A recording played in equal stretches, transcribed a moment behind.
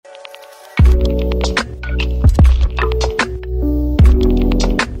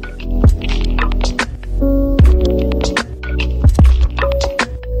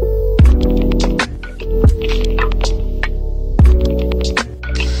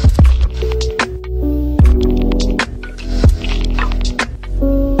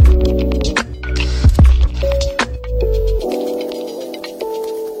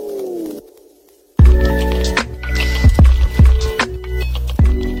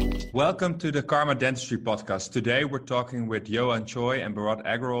Welcome to the Karma Dentistry Podcast. Today we're talking with Johan Choi and Bharat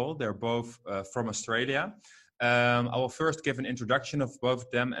Agrawal. They're both from Australia. I will first give an introduction of both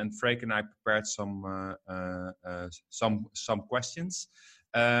of them, and Freek and I prepared some questions.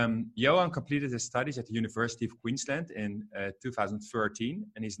 Johan completed his studies at the University of Queensland in 2013,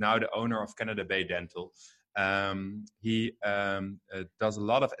 and he's now the owner of Canada Bay Dental. He does a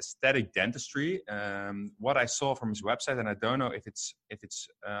lot of aesthetic dentistry. What I saw from his website, and I don't know if it's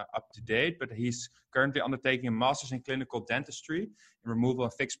up to date, but he's currently undertaking a master's in clinical dentistry in removal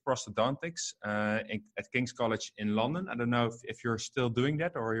of fixed prosthodontics at King's College in London. I don't know if you're still doing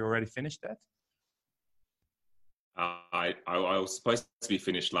that or you already finished that. I was supposed to be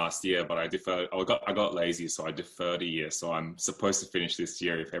finished last year, but I deferred. I got lazy, so I deferred a year. So I'm supposed to finish this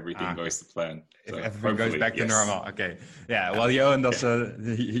year if everything goes to plan. If so everything goes back to normal, okay. Yeah. Well, Johan does a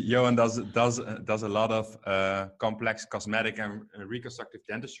lot of complex cosmetic and reconstructive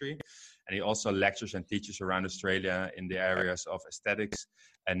dentistry, and he also lectures and teaches around Australia in the areas of aesthetics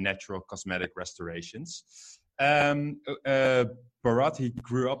and natural cosmetic restorations. Bharat, he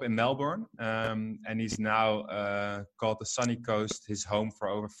grew up in Melbourne, and he's now called the Sunny Coast his home for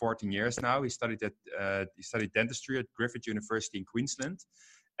over 14 years now. He studied dentistry at Griffith University in Queensland,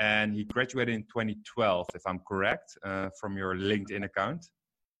 and he graduated in 2012, if I'm correct, from your LinkedIn account.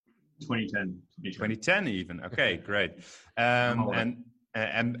 2010 even. Okay, great. And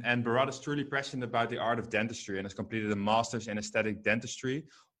Bharat is truly passionate about the art of dentistry and has completed a master's in aesthetic dentistry,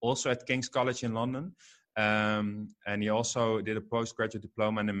 also at King's College in London. And he also did a postgraduate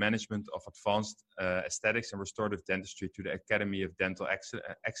diploma in the management of advanced aesthetics and restorative dentistry to the Academy of Dental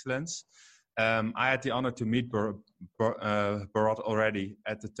Excellence. I had the honor to meet Bharat already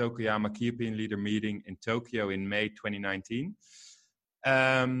at the Tokuyama Key Opinion Leader meeting in Tokyo in May 2019.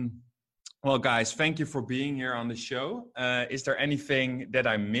 Well, guys, thank you for being here on the show. Is there anything that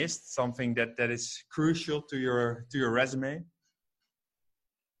I missed, something that is crucial to your resume?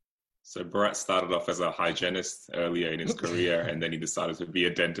 So Bharat started off as a hygienist earlier in his career, and then he decided to be a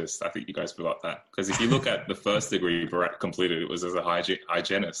dentist. I think you guys forgot that. Because if you look at the first degree Bharat completed, it was as a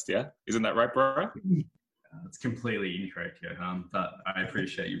hygienist, yeah? Isn't that right, Bharat? It's completely incorrect, Johan, but I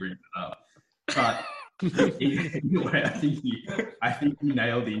appreciate you bringing it up. But anyway, I think you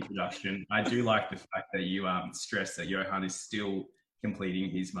nailed the introduction. I do like the fact that you stressed that Johan is still completing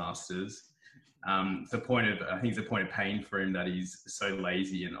his master's. I think it's a point of pain for him that he's so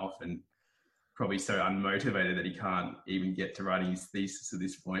lazy and often probably so unmotivated that he can't even get to writing his thesis at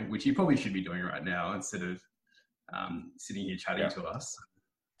this point, which he probably should be doing right now instead of sitting here chatting to us.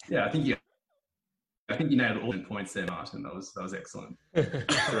 Yeah, I think you nailed all the points there, Martin. That was excellent.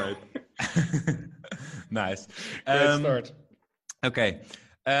 Right. Nice. Great start. Okay.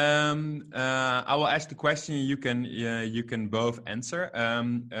 I will ask the question. You can both answer.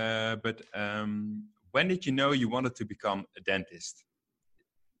 But when did you know you wanted to become a dentist?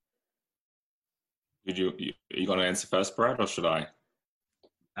 Are you going to answer first, Bharat, or should I?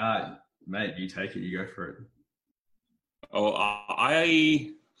 Mate, you take it. You go for it. Oh,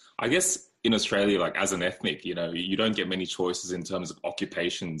 I guess in Australia, like as an ethnic, you don't get many choices in terms of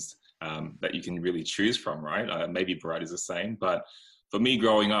occupations that you can really choose from, right? Maybe Bharat is the same, but for me,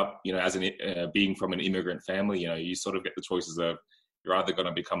 growing up, as being from an immigrant family, you sort of get the choices of you're either going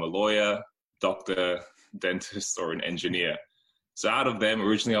to become a lawyer, doctor, dentist, or an engineer. So out of them,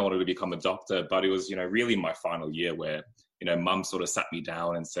 originally I wanted to become a doctor, but it was, really my final year where, mum sort of sat me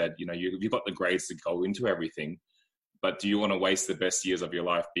down and said, you've got the grades to go into everything, but do you want to waste the best years of your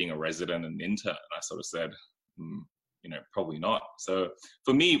life being a resident and intern? And I sort of said, probably not. So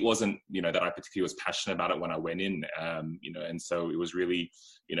for me, it wasn't, that I particularly was passionate about it when I went in, and so it was really,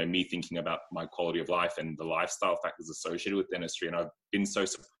 me thinking about my quality of life and the lifestyle factors associated with dentistry. And I've been so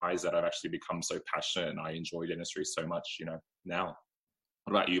surprised that I've actually become so passionate and I enjoy dentistry so much, now.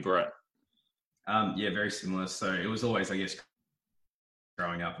 What about you, Bharat? Yeah, very similar. So it was always, I guess,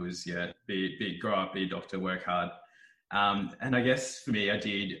 growing up, it was, grow up, be a doctor, work hard. And I guess for me, I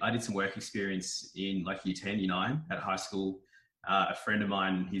did some work experience in like year 10, year 9 at high school. A friend of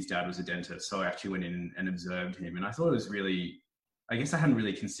mine, his dad was a dentist. So I actually went in and observed him. And I thought it was really, I guess I hadn't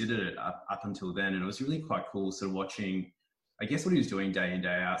really considered it up until then. And it was really quite cool sort of watching I guess what he was doing day in,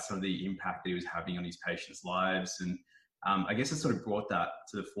 day out, some of the impact that he was having on his patients' lives. And I guess it sort of brought that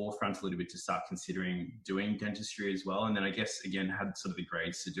to the forefront a little bit to start considering doing dentistry as well. And then I guess, again, had sort of the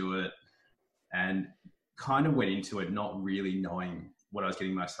grades to do it and kind of went into it not really knowing what I was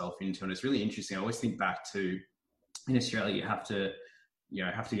getting myself into. And it's really interesting. I always think back to, in Australia, you have to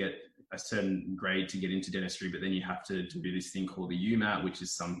get a certain grade to get into dentistry, but then you have to do this thing called the UMAT, which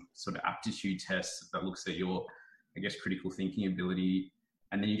is some sort of aptitude test that looks at your, I guess, critical thinking ability.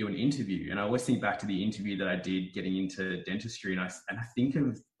 And then you do an interview. And I always think back to the interview that I did getting into dentistry. And I think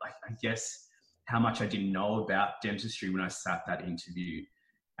of, like, I guess how much I didn't know about dentistry when I sat that interview.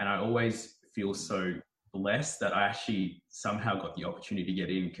 And I always feel so blessed that I actually somehow got the opportunity to get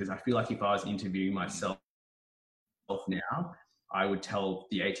in, because I feel like if I was interviewing myself now, I would tell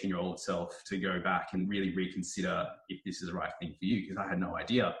the 18-year-old self to go back and really reconsider if this is the right thing for you, because I had no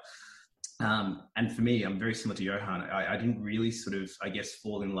idea. And for me, I'm very similar to Johan. I didn't really sort of, I guess,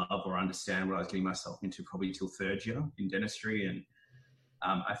 fall in love or understand what I was getting myself into probably till third year in dentistry. And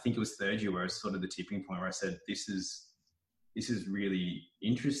I think it was third year where it was sort of the tipping point where I said, this is really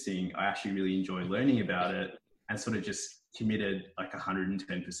interesting. I actually really enjoy learning about it, and sort of just committed like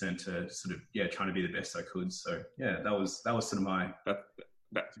 110% to sort of, trying to be the best I could. So that was sort of my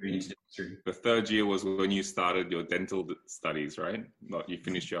dentistry. The third year was when you started your dental studies, right? Not you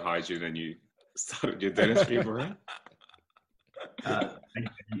finished your hygiene and you started your dentistry, bro.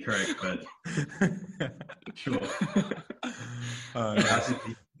 Incorrect, but sure.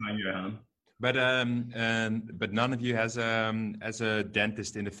 But none of you has a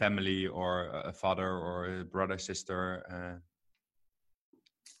dentist in the family, or a father or a brother, sister.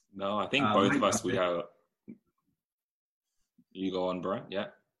 No, I think both of us, we have. You go on, bro. Yeah.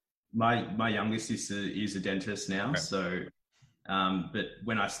 My youngest sister is a dentist now. Okay. So, but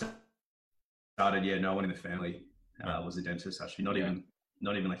when I started, no one in the family was a dentist. Actually, not even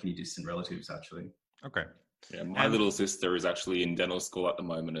like any distant relatives. Actually. Okay. Yeah, my little sister is actually in dental school at the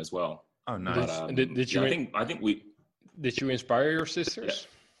moment as well. Oh, nice. But, did you? I think we. Did you inspire your sisters?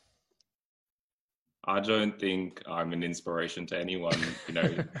 Yeah. I don't think I'm an inspiration to anyone.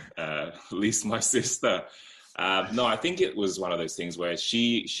 At least my sister. No, I think it was one of those things where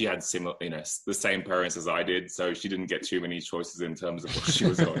she had similar, the same parents as I did, so she didn't get too many choices in terms of what she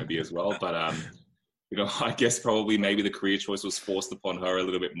was going to be as well. But I guess probably maybe the career choice was forced upon her a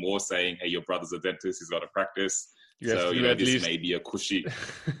little bit more, saying, "Hey, your brother's a dentist; he's got to practice." So this may be a cushy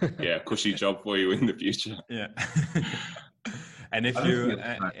job for you in the future. Yeah. And if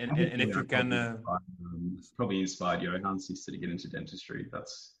you can, probably inspired Johan's sister to get into dentistry.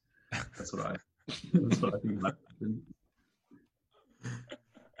 That's what I. That's what I think happened.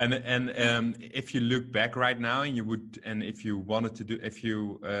 And if you look back right now, and if you wanted to do, if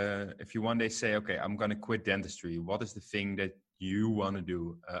you one day say, okay, I'm going to quit dentistry, what is the thing that you want to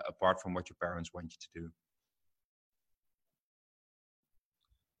do apart from what your parents want you to do?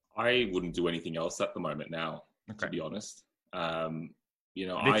 I wouldn't do anything else at the moment now, to be honest. I'm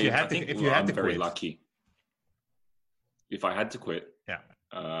very lucky. If I had to quit,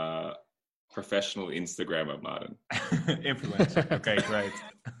 professional Instagrammer, Martin. Influencer. Okay, great.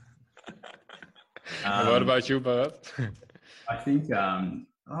 What about you, Bharat? I think,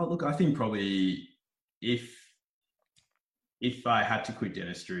 I think probably if I had to quit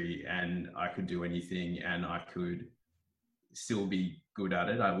dentistry and I could do anything and I could still be good at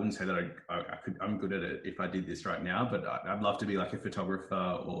it, I wouldn't say that I'm good at it if I did this right now, but I'd love to be like a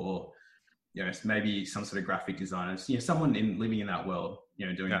photographer or, maybe some sort of graphic designer, someone living in that world,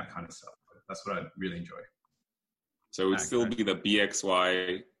 doing that kind of stuff. That's what I really enjoy. So it would still be the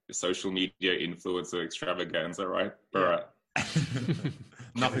BXY social media influencer extravaganza, right? Yeah.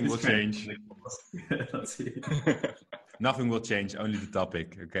 Nothing will change. That's it. Nothing will change, only the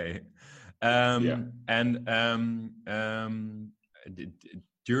topic. Okay.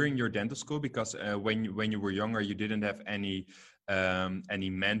 During your dental school, because when you were younger, you didn't have any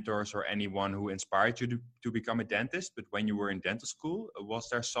mentors or anyone who inspired you to become a dentist, but when you were in dental school, was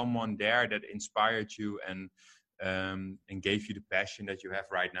there someone there that inspired you and gave you the passion that you have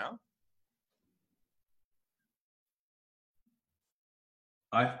right now?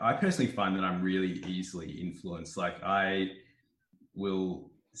 I personally find that I'm really easily influenced. Like, I will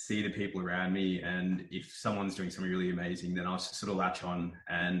see the people around me, and if someone's doing something really amazing, then I'll just sort of latch on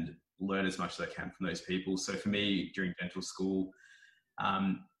and learn as much as I can from those people. So for me, during dental school,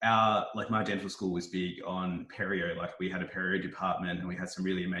 my dental school was big on perio. Like, we had a perio department, and we had some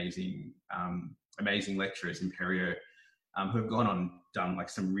really amazing lecturers in perio who have gone on done like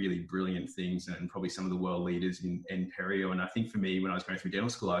some really brilliant things, and probably some of the world leaders in perio. And I think for me, when I was going through dental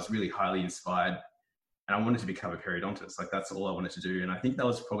school, I was really highly inspired, and I wanted to become a periodontist. Like that's all I wanted to do. And I think that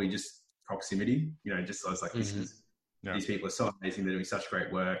was probably just proximity, just I was like, these people are so amazing. They're doing such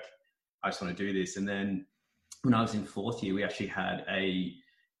great work. I just want to do this. And then when I was in fourth year, we actually had I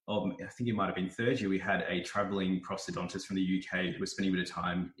think it might have been third year, we had a traveling prosthodontist from the UK who was spending a bit of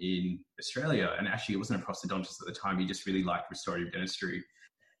time in Australia. And actually, it wasn't a prosthodontist at the time. He just really liked restorative dentistry.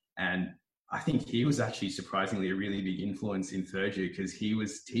 And I think he was actually surprisingly a really big influence in third year, because he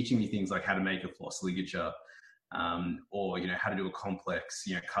was teaching me things like how to make a floss ligature, or, how to do a complex,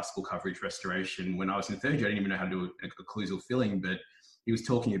 cuspal coverage restoration. When I was in third year, I didn't even know how to do an occlusal filling, but he was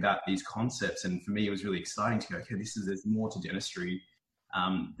talking about these concepts. And for me, it was really exciting to go, okay, there's more to dentistry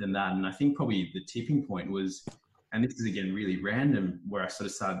than that. And I think probably the tipping point was, and this is again really random, where I sort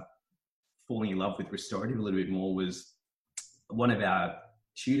of started falling in love with restorative a little bit more, was one of our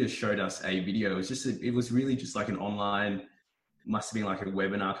tutors showed us a video. It was really just like an online, must have been like a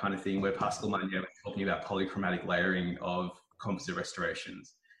webinar kind of thing, where Pascal Magnier was talking about polychromatic layering of composite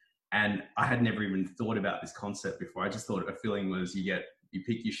restorations. And I had never even thought about this concept before. I just thought a filling was you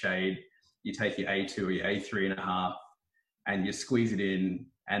pick your shade, you take your A2 or your A3.5, and you squeeze it in,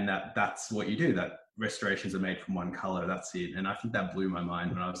 and that's what you do. That restorations are made from one color, that's it. And I think that blew my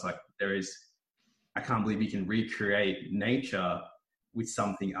mind when I was like, I can't believe you can recreate nature with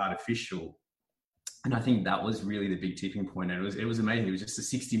something artificial. And I think that was really the big tipping point. And it was amazing. It was just a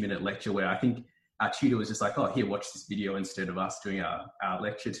 60-minute lecture where I think our tutor was just like, oh, here, watch this video instead of us doing our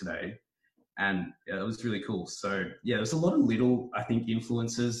lecture today. And it was really cool. So yeah, there's a lot of little, I think,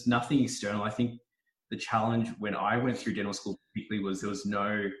 influences, nothing external. I think the challenge when I went through dental school particularly was there was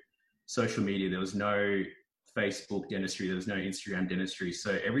no social media, there was no Facebook dentistry, there was no Instagram dentistry.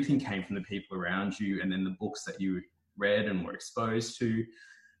 So everything came from the people around you, and then the books that you read and were exposed to.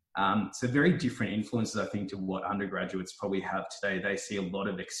 So very different influences, I think, to what undergraduates probably have today. They see a lot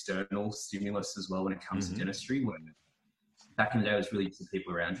of external stimulus as well when it comes to dentistry, when back in the day it was really the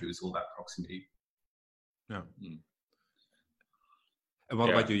people around you, it was all that proximity. Yeah. And what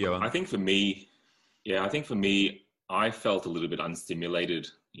about you, Johan? I think for me, I felt a little bit unstimulated,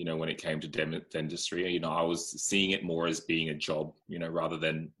 when it came to dentistry. I was seeing it more as being a job, rather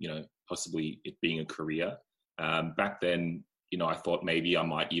than, possibly it being a career. Back then, I thought maybe I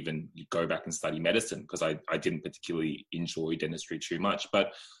might even go back and study medicine, because I didn't particularly enjoy dentistry too much.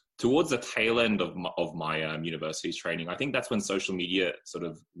 But towards the tail end of my university training, I think that's when social media sort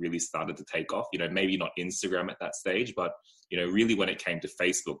of really started to take off. Maybe not Instagram at that stage, but really when it came to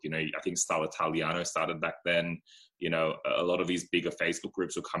Facebook, I think Style Italiano started back then. A lot of these bigger Facebook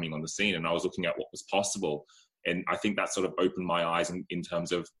groups were coming on the scene, and I was looking at what was possible. And I think that sort of opened my eyes in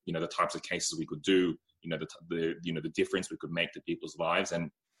terms of, the types of cases we could do, the difference we could make to people's lives. And,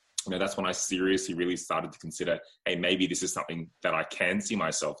 that's when I seriously really started to consider, hey, maybe this is something that I can see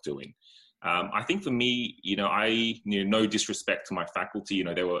myself doing. I think for me, no disrespect to my faculty,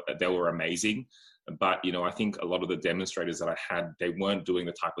 they were amazing. But, I think a lot of the demonstrators that I had, they weren't doing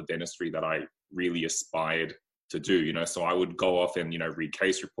the type of dentistry that I really aspired to do, so I would go off and, read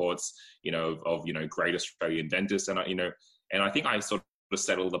case reports, of great Australian dentists. And, and I think I sort of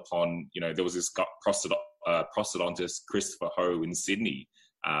settled upon, there was this prosthodontist, Christopher Ho in Sydney,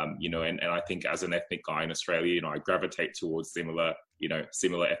 and I think as an ethnic guy in Australia, I gravitate towards similar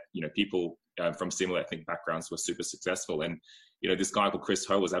people from similar ethnic backgrounds who are super successful. And, this guy called Chris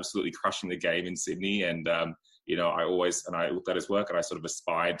Ho was absolutely crushing the game in Sydney. And, I looked at his work and I sort of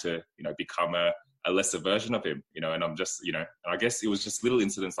aspired to, become a lesser version of him, and I'm just, and I guess it was just little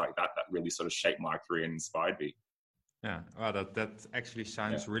incidents like that really sort of shaped my career and inspired me. Yeah, well, that actually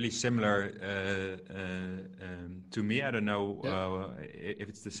sounds really similar to me. I don't know if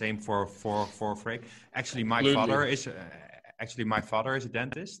it's the same for Freek. Actually, my father is a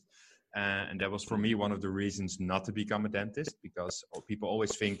dentist, and that was for me one of the reasons not to become a dentist, because people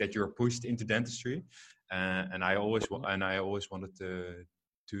always think that you're pushed into dentistry, and I always wanted to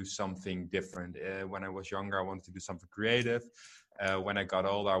do something different. When I was younger, I wanted to do something creative. When I got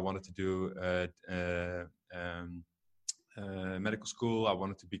older, I wanted to do medical school. I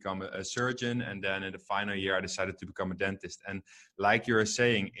wanted to become a surgeon, and then in the final year I decided to become a dentist. And like you're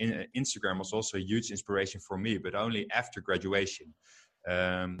saying, Instagram was also a huge inspiration for me, but only after graduation.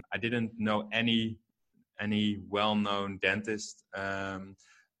 I didn't know any well-known dentist.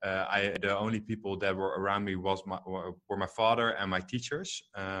 The only people that were around me were my father and my teachers.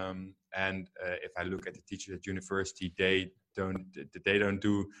 And if I look at the teachers at university, they don't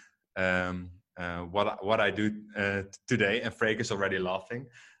do what I do today. And Freek is already laughing.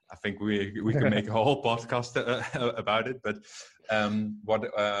 I think we can make a whole podcast about it. But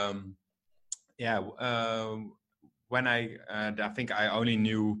when I think I only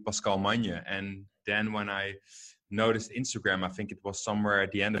knew Pascal Magne, and then when I noticed Instagram, I think it was somewhere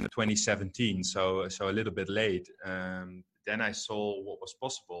at the end of 2017, so a little bit late. Then I saw what was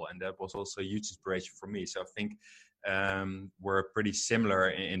possible, and that was also a huge inspiration for me. So I think we're pretty similar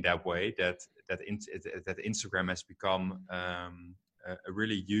in that way, that Instagram has become a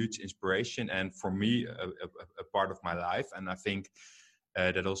really huge inspiration, and for me a part of my life. And I think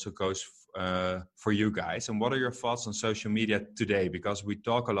that also goes for you guys. And what are your thoughts on social media today? Because we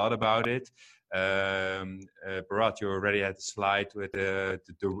talk a lot about it. Bharat, you already had a slide with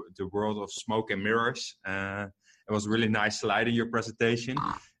the world of smoke and mirrors. It was a really nice slide in your presentation.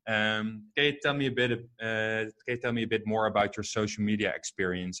 Can you tell me a bit more about your social media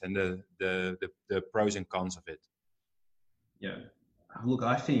experience and the pros and cons of it? Yeah, look,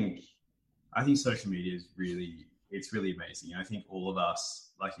 I think social media is really amazing. I think all of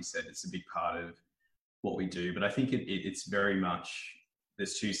us, like you said, it's a big part of what we do. But I think it's very much,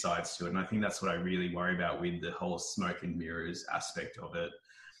 there's two sides to it, and I think that's what I really worry about with the whole smoke and mirrors aspect of it.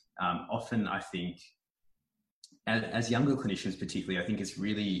 Often, I think, as younger clinicians particularly, I think it's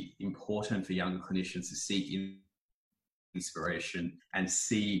really important for younger clinicians to seek inspiration and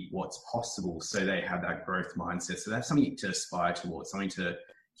see what's possible, so they have that growth mindset. So that's something to aspire towards, something to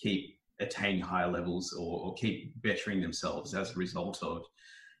keep attaining higher levels or keep bettering themselves as a result of.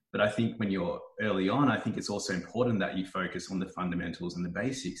 But I think when you're early on, I think it's also important that you focus on the fundamentals and the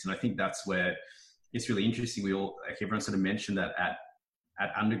basics. And I think that's where it's really interesting. Everyone sort of mentioned that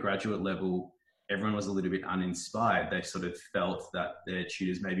at undergraduate level, everyone was a little bit uninspired. They sort of felt that their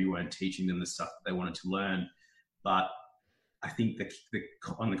tutors maybe weren't teaching them the stuff they wanted to learn. But I think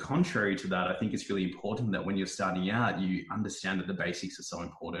on the contrary to that, I think it's really important that when you're starting out, you understand that the basics are so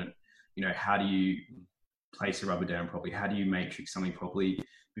important. You know, how do you place a rubber down properly? How do you matrix something properly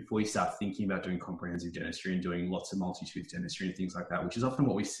before you start thinking about doing comprehensive dentistry and doing lots of multi-tooth dentistry and things like that, which is often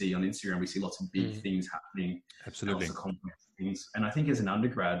what we see on Instagram. We see lots of big things happening. Absolutely. Lots of complex things. And I think as an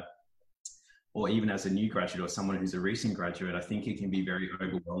undergrad, or even as a new graduate or someone who's a recent graduate, I think it can be very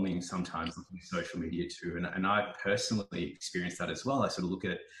overwhelming sometimes looking at social media too. And I personally experienced that as well. I sort of look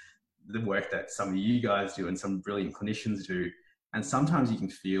at the work that some of you guys do and some brilliant clinicians do. And sometimes you can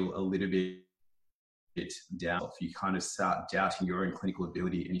feel a little bit down. You kind of start doubting your own clinical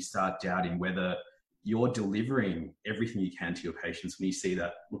ability, and you start doubting whether you're delivering everything you can to your patients. When you see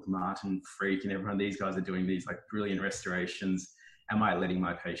that, look, Martin, Freak, and everyone, these guys are doing these like brilliant restorations. Am I letting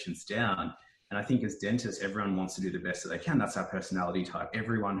my patients down? And I think as dentists, everyone wants to do the best that they can. That's our personality type.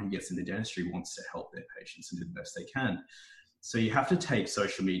 Everyone who gets into dentistry wants to help their patients and do the best they can. So you have to take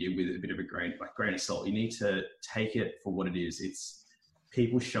social media with a bit of a grain of salt. You need to take it for what it is. It's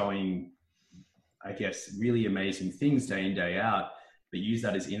people showing, I guess, really amazing things day in, day out, but use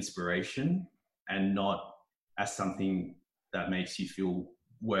that as inspiration and not as something that makes you feel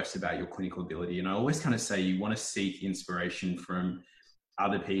worse about your clinical ability. And I always kind of say you want to seek inspiration from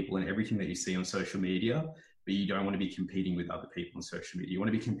other people and everything that you see on social media, but you don't want to be competing with other people on social media. You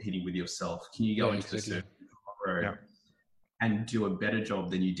want to be competing with yourself. Can you go into the surgery tomorrow and do a better job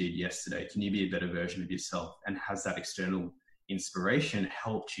than you did yesterday? Can you be a better version of yourself? And has that external inspiration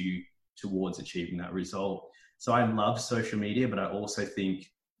helped you towards achieving that result? So I love social media, but I also think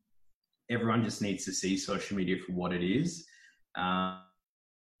everyone just needs to see social media for what it is, and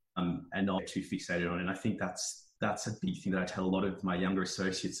not too fixated on it. And I think that's a big thing that I tell a lot of my younger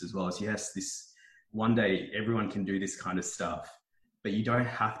associates as well, is yes, this one day everyone can do this kind of stuff, but you don't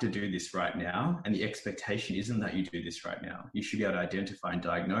have to do this right now. And the expectation isn't that you do this right now. You should be able to identify and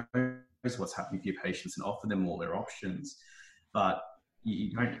diagnose what's happening for your patients and offer them all their options. But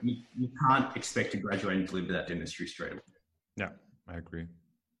you can't expect to graduate and deliver that dentistry straight away. Yeah, I agree.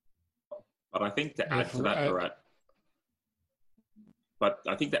 But I think to add to that, Bharat, but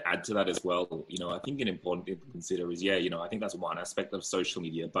I think to add to that as well, I think an important thing to consider is, I think that's one aspect of social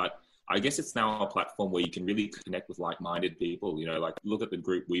media, but I guess it's now a platform where you can really connect with like-minded people, like look at the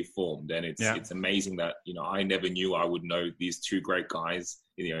group we've formed, and it's amazing that, I never knew I would know these two great guys,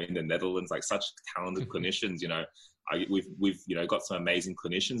 in the Netherlands, like such talented clinicians, we've got some amazing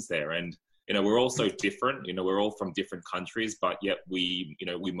clinicians there, and, we're all so different, we're all from different countries, but yet we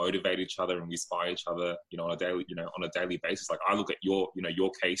motivate each other and we inspire each other, on a daily basis. Like I look at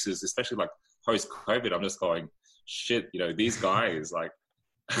your cases, especially like post-COVID, I'm just going, shit, these guys, like,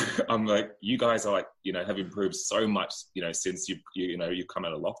 I'm like, you guys are like, have improved so much, since you've come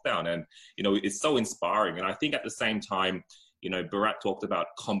out of lockdown, and, it's so inspiring. And I think at the same time, Bharat talked about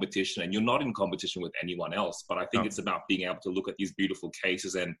competition, and you're not in competition with anyone else, but I think it's about being able to look at these beautiful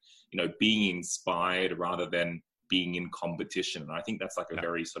cases and, being inspired rather than being in competition. And I think that's like a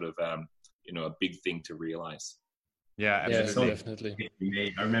very sort of, a big thing to realize. Yeah, Yeah, absolutely.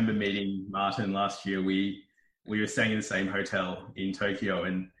 definitely. I remember meeting Martin last year. We were staying in the same hotel in Tokyo,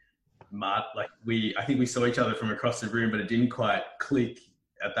 and I think we saw each other from across the room, but it didn't quite click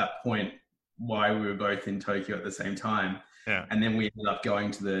at that point why we were both in Tokyo at the same time. Yeah. And then we ended up going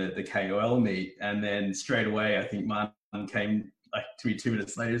to the KOL meet, and then straight away, I think Martin came like to me 2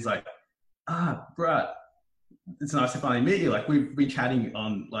 minutes later. He's like, Brett, it's nice to finally meet you. Like, we've been chatting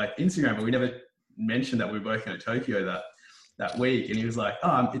on like Instagram, but we never mentioned that we were both going to Tokyo that week. And he was like,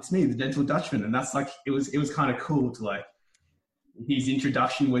 it's me, the Dental Dutchman. And that's like, it was kind of cool to like, his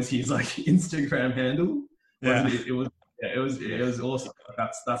introduction was his like Instagram handle. Yeah. It was awesome.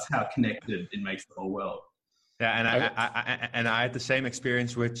 That's how connected it makes the whole world. Yeah, and I had the same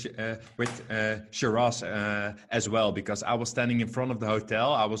experience with Shiraz as well, because I was standing in front of the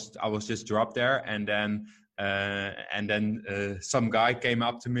hotel. I was just dropped there, and then some guy came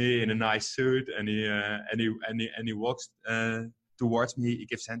up to me in a nice suit, and he walks towards me. He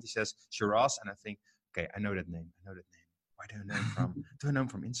gives hand. He says Shiraz, and I think, okay, I know that name. Why do I know him from? Do I know him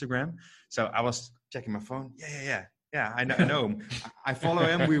from Instagram? So I was checking my phone. Yeah, I know him. I follow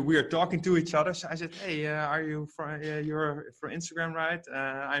him. We are talking to each other. So I said, "Hey, are you from? You're from Instagram, right?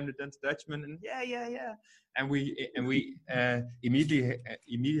 I'm the Dental Dutchman." And yeah. And we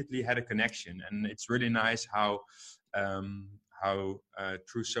immediately had a connection. And it's really nice how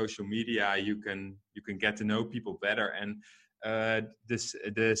through social media you can get to know people better. And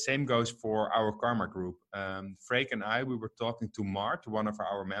the same goes for our Karma group. Freek and we were talking to Mart, one of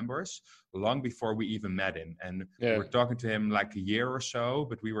our members, long before we even met him. And we were talking to him like a year or so,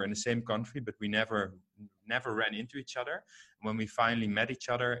 but we were in the same country, but we never ran into each other. And when we finally met each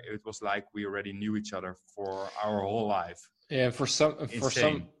other, it was like we already knew each other for our whole life. Yeah, for some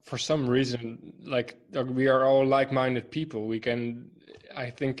reason, like we are all like-minded people. I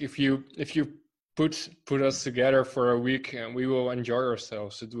think if you put us together for a week, and we will enjoy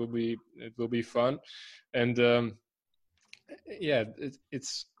ourselves. It will be fun, and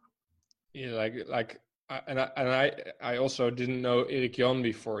it's like I also didn't know Erik Jan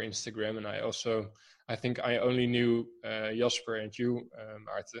before Instagram, and I think I only knew Jasper and you,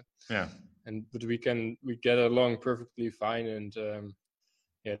 Maarten. Yeah. But we get along perfectly fine, and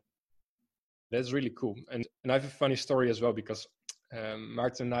that's really cool. And I have a funny story as well, because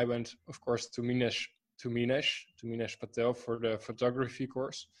Maarten and I went, of course, to Minesh Patel for the photography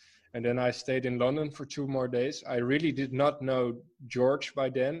course. And then I stayed in London for 2 more days. I really did not know George by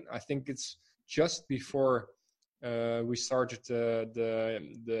then. I think it's just before we started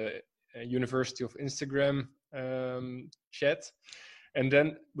the University of Instagram chat.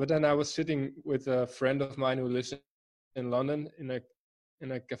 But then I was sitting with a friend of mine who lives in London in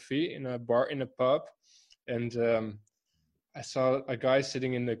a cafe, in a bar, in a pub. And I saw a guy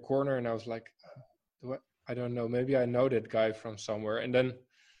sitting in the corner, and I was like, I don't know, maybe I know that guy from somewhere. And then,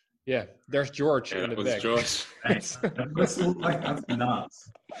 there's George in the back. George. That's nuts.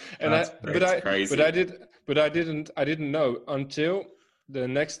 But I didn't know until the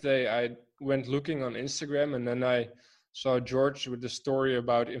next day. I went looking on Instagram, and then I saw George with the story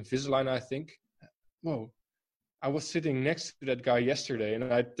about Invisalign, I think. Whoa. I was sitting next to that guy yesterday,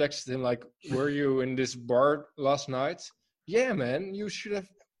 and I texted him like, "Were you in this bar last night?" Yeah, man, you should have.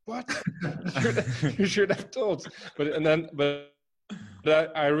 What? You should have told. But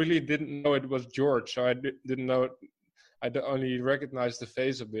I really didn't know it was George, so I didn't know it. I only recognized the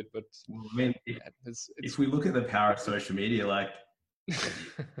face a bit, but I mean, if we look at the power of social media, like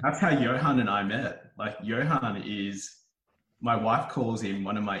that's how Johan and I met. Like, Johan is, my wife calls him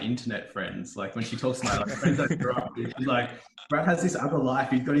one of my internet friends. Like, when she talks to my friends I grew up with, she's like, Brad has this other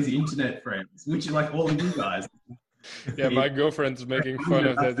life. He's got his internet friends, which is like all of you guys. Yeah, my girlfriend's making fun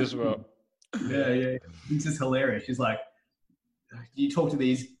of that as well. Yeah. It's just hilarious. She's like, you talk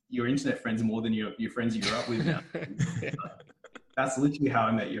to your internet friends more than your friends you grew up with now. Yeah. That's literally how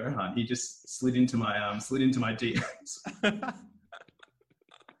I met Johan. He just slid into my DMs.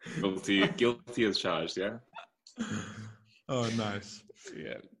 Guilty as charged, yeah. Oh, nice.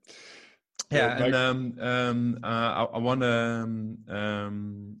 Yeah. Yeah, and I want to.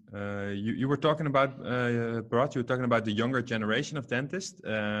 You were talking about, Bharat. You were talking about the younger generation of dentists.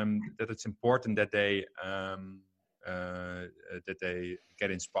 That it's important that they get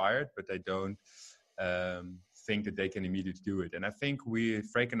inspired, but they don't think that they can immediately do it. And I think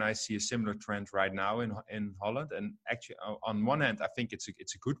Freek and I see a similar trend right now in Holland. And actually, on one hand, I think it's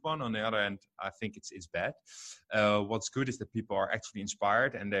a good one. On the other hand, I think it's bad. What's good is that people are actually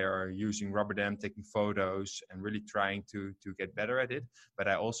inspired and they are using Rubber Dam, taking photos, and really trying to get better at it. But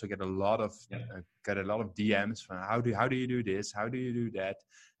I also get a lot of DMs from how do you do this? How do you do that?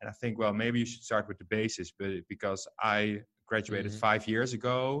 And I think, well, maybe you should start with the basis, but because I graduated 5 years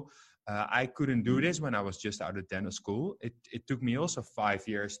ago, I couldn't do this when I was just out of dental school. It took me also 5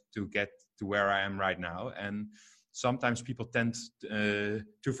 years to get to where I am right now. And sometimes people tend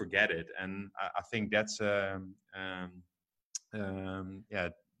to forget it. And I think that's, that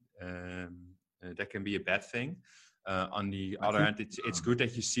can be a bad thing. On the other hand, it's good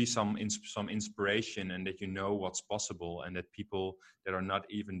that you see some inspiration and that you know what's possible, and that people that are not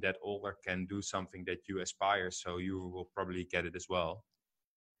even that older can do something that you aspire. So you will probably get it as well.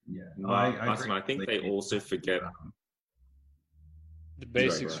 Yeah, I think they also forget the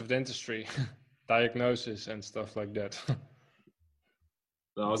basics of dentistry, diagnosis and stuff like that.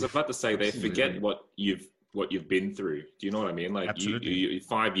 I was about to say they forget what you've been through. Do you know what I mean? Like you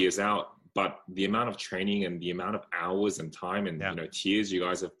 5 years out, but the amount of training and the amount of hours and time and tears you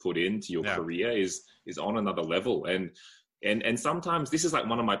guys have put into your career is on another level. And sometimes this is like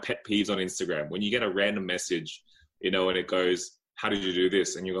one of my pet peeves on Instagram, when you get a random message, and it goes, how did you do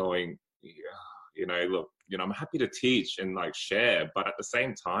this? And you're going, look, I'm happy to teach and like share, but at the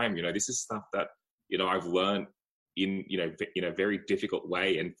same time, this is stuff that, I've learned in a very difficult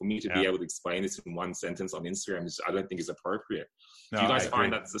way. And for me to be able to explain this in one sentence on Instagram, I don't think is appropriate. No, do you guys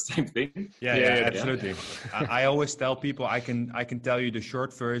find that's the same thing? Yeah, absolutely. I always tell people I can tell you the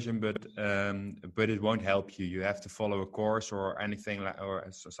short version, but it won't help you. You have to follow a course or anything or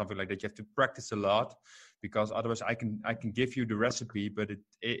something like that. You have to practice a lot, because otherwise I can give you the recipe, but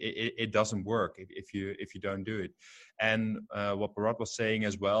it doesn't work if you don't do it. And what Bharat was saying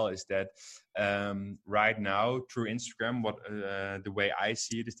as well is that right now through Instagram, the way I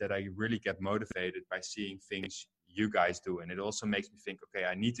see it is that I really get motivated by seeing things you guys do, and it also makes me think, okay,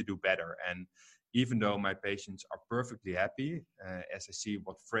 I need to do better. And even though my patients are perfectly happy, as I see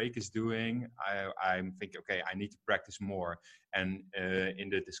what Freek is doing, I'm thinking, okay, I need to practice more. And in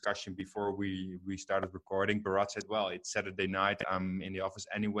the discussion before we started recording, Bharat said, well, it's Saturday night, I'm in the office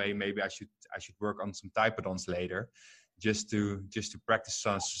anyway, maybe I should work on some typodonts later, just to practice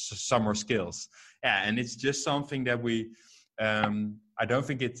some more skills. Yeah, and it's just something that we, I don't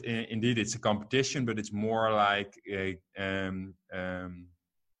think it's indeed it's a competition, but it's more like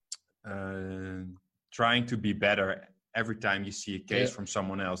trying to be better every time you see a case from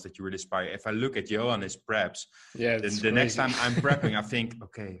someone else that you really aspire. If I look at Johan' preps, the next time I'm prepping, I think,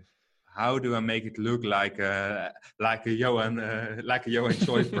 okay, how do I make it look like a Johan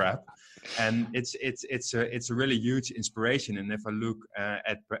Choi prep? And it's a really huge inspiration. And if I look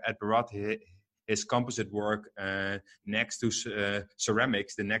at Bharat, his composite work next to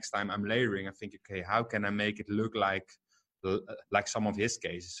ceramics, the next time I'm layering, I think, okay, how can I make it look like some of his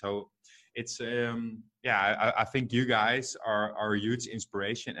cases? So it's I think you guys are a huge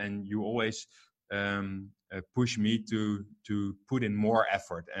inspiration, and you always push me to put in more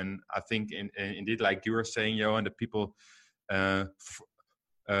effort. And I think indeed, like you were saying, Johan, that people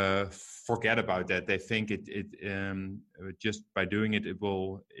forget about that. They think it just by doing it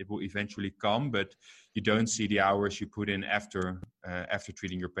will eventually come, but you don't see the hours you put in after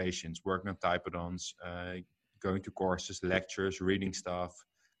treating your patients, working on typodonts, going to courses, lectures, reading stuff,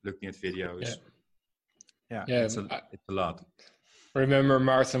 looking at videos. It's a lot. Remember,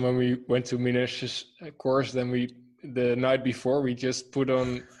 Martin, when we went to Minesh's course, then the night before we just put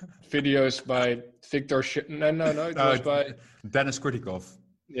on videos by Victor. It was by Dennis Kritikov.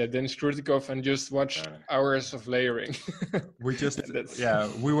 Yeah, Dennis Kritikov, and just watched hours of layering. We just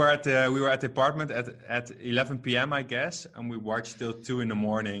we were at the apartment at 11 p.m. I guess, and we watched till 2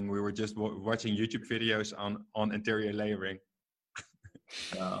 a.m. We were just watching YouTube videos on interior layering.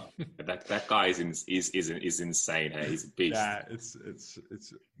 That guy is insane. Hey? He's a beast. Yeah, it's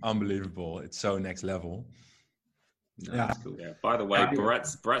unbelievable. It's so next level. That's cool. Yeah. By the way,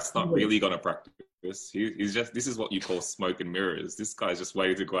 Bharat's not really gonna practice. He's just, this is what you call smoke and mirrors. This guy's just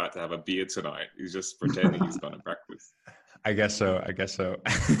waiting to go out to have a beer tonight. He's just pretending he's gonna practice. I guess so.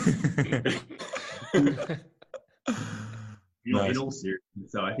 In all seriousness,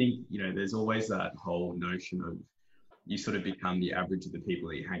 so I think there's always that whole notion of you sort of become the average of the people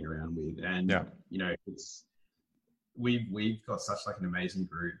that you hang around with, and it's we've got such like an amazing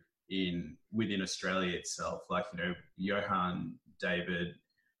group within Australia itself. Like Johan, David,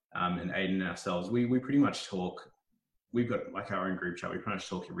 and Aiden ourselves. We pretty much talk. We've got like our own group chat. We pretty much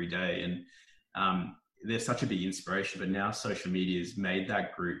talk every day, and they're such a big inspiration, but now social media has made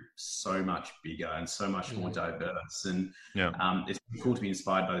that group so much bigger and so much more diverse. And it's cool to be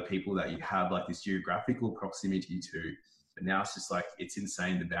inspired by the people that you have like this geographical proximity to. But now it's just like, it's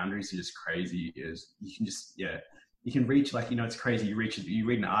insane. The boundaries are just crazy. You can just, you can reach, like, it's crazy. You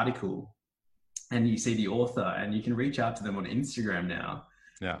read an article and you see the author and you can reach out to them on Instagram now.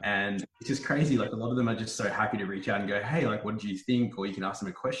 Yeah. And it's just crazy. Like, a lot of them are just so happy to reach out and go, hey, like, what did you think? Or you can ask them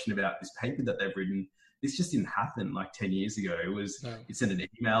a question about this paper that they've written. This just didn't happen like 10 years ago. It was, you send an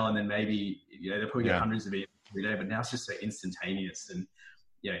email and then maybe, they'll probably get hundreds of emails every day, but now it's just so instantaneous. And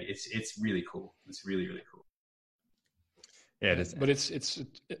it's really cool. It's really, really cool. Yeah, but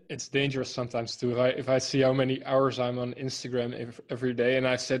it's dangerous sometimes too. If I see how many hours I'm on Instagram every day, and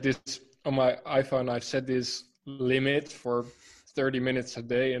I set this on my iPhone, I've set this limit for 30 minutes a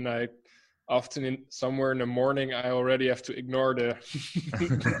day, and I often somewhere in the morning I already have to ignore the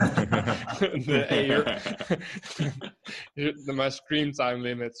my screen time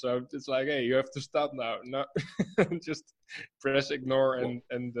limit. So it's like, hey, you have to stop now. No, just press ignore, and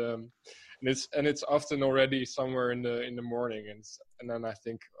it's often already somewhere in the morning, and then I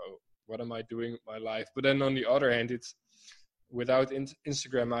think, oh, what am I doing with my life? But then on the other hand, it's without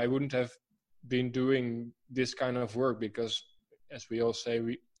Instagram, I wouldn't have been doing this kind of work, because as we all say,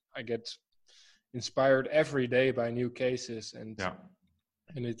 I get inspired every day by new cases, and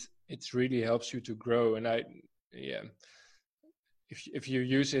it really helps you to grow. And if you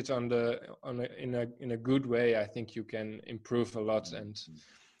use it in a good way, I think you can improve a lot. And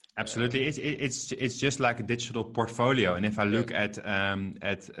absolutely, it's just like a digital portfolio. And if I look at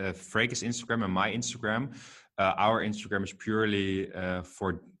Freek's Instagram and my Instagram, our Instagram is purely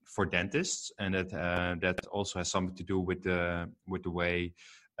for dentists, and that also has something to do with the way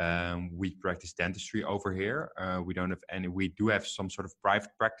we practice dentistry over here. We don't have any. We do have some sort of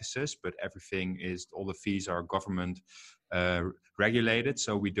private practices, but all the fees are government regulated,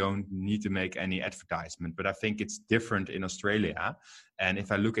 so we don't need to make any advertisement. But I think it's different in Australia. And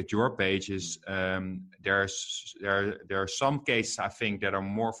if I look at your pages, there are some cases I think that are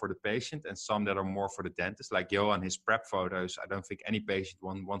more for the patient and some that are more for the dentist. Like Johan, his prep photos, I don't think any patient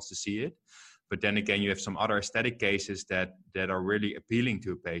wants to see it. But then again, you have some other aesthetic cases that are really appealing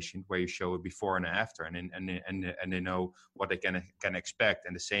to a patient, where you show it before and after, and they know what they can expect.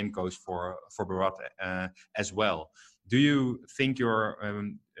 And the same goes for Bharat as well. Do you think do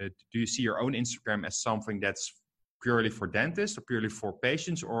you see your own Instagram as something that's purely for dentists or purely for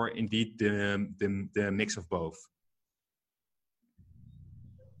patients, or indeed the mix of both?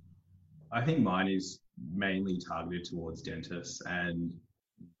 I think mine is mainly targeted towards dentists, and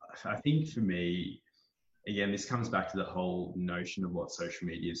I think for me, again, this comes back to the whole notion of what social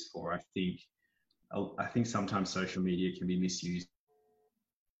media is for. I think sometimes social media can be misused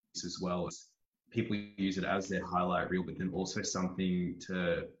as well. People use it as their highlight reel, but then also something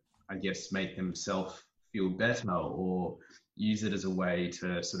to, I guess, make themselves feel better, or use it as a way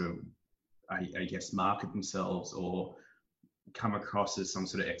to sort of, I guess, market themselves, or come across as some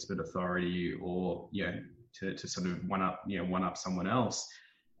sort of expert authority, or to sort of one up someone else.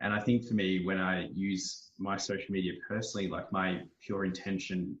 And I think for me, when I use my social media personally, like my pure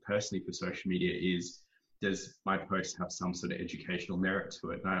intention personally for social media is, does my post have some sort of educational merit to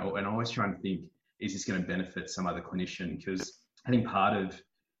it? And I always try and think, is this going to benefit some other clinician? Because I think part of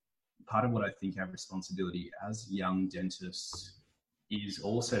what I think our responsibility as young dentists is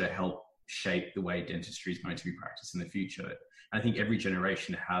also to help shape the way dentistry is going to be practiced in the future. And I think every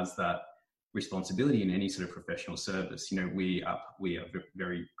generation has that responsibility in any sort of professional service. We are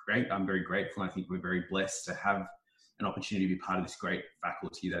very great. I'm very grateful. I think we're very blessed to have an opportunity to be part of this great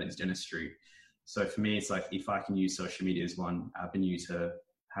faculty that is dentistry. So for me, it's like, if I can use social media as one avenue to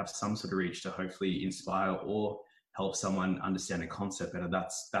have some sort of reach to hopefully inspire or help someone understand a concept better,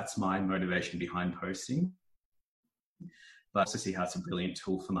 that's my motivation behind posting. But I also see how it's a brilliant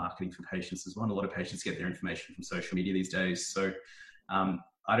tool for marketing for patients as well. A lot of patients get their information from social media these days. So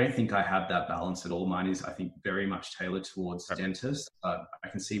I don't think I have that balance at all. Mine is, I think, very much tailored towards dentists. I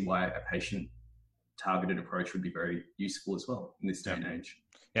can see why a patient-targeted approach would be very useful as well in this day and age.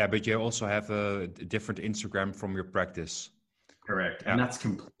 Yeah, but you also have a different Instagram from your practice. Correct. And that's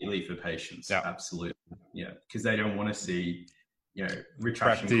completely for patients. Yeah. Absolutely. Yeah. Because they don't want to see,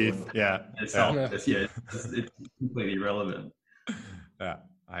 retraction. It's completely irrelevant. Yeah,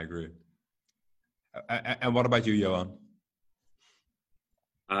 I agree. And what about you, Johan?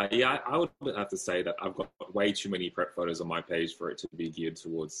 I would have to say that I've got way too many prep photos on my page for it to be geared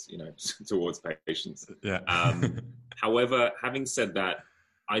towards, towards patients. Yeah. However, having said that,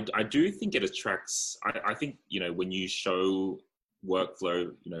 I do think it attracts, I think, when you show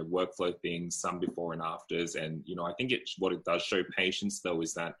workflow things, some before and afters. And, I think what it does show patients though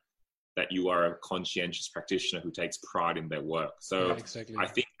is that you are a conscientious practitioner who takes pride in their work. So Yeah, exactly. I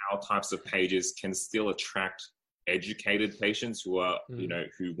think our types of pages can still attract educated patients who are,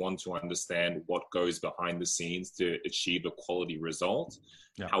 who want to understand what goes behind the scenes to achieve a quality result.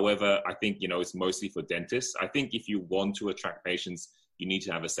 Yeah. However, I think, it's mostly for dentists. I think if you want to attract patients, you need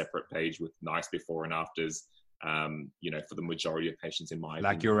to have a separate page with nice before and afters, for the majority of patients, in my opinion.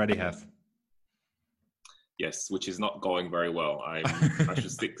 Like you already have. Yes, which is not going very well. I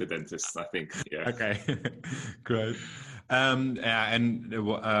should stick to dentists, I think. Yeah. Okay, great.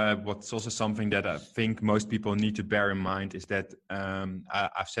 What's also something that I think most people need to bear in mind is that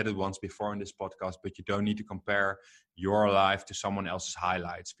I've said it once before in this podcast, but you don't need to compare your life to someone else's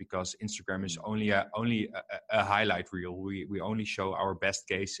highlights, because Instagram is only a highlight reel. We only show our best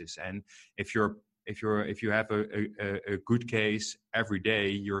cases, and if you have a good case every day,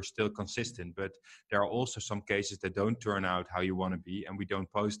 you're still consistent. But there are also some cases that don't turn out how you want to be, and we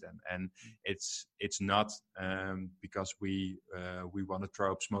don't post them. And it's not because we want to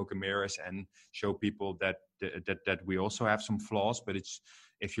throw up smoke and mirrors and show people that we also have some flaws. But it's,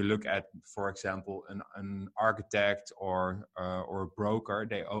 if you look at, for example, an architect or a broker,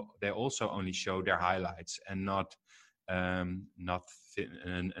 they also only show their highlights and not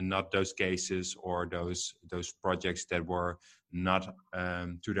those cases or those projects that were not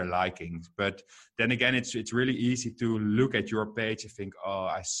to their liking. But then again, it's really easy to look at your page and think, oh,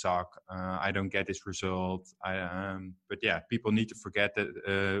 I suck, I don't get this result. But yeah, people need to forget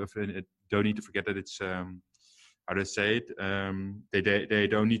that. Don't need to forget that it's how to say it. They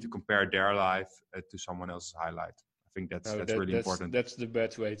don't need to compare their life to someone else's highlight. I think that's really important. That's the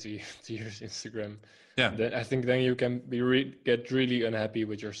bad way to use Instagram. Yeah. I think then you can get really unhappy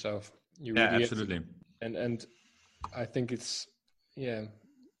with yourself. Absolutely. And I think it's,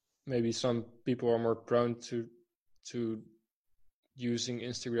 maybe some people are more prone to using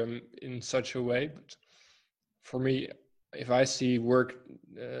Instagram in such a way. But for me, if I see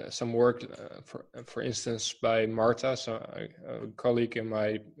some work, for instance, by Marta, so a colleague in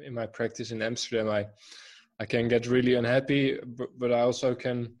my practice in Amsterdam, I can get really unhappy, but I also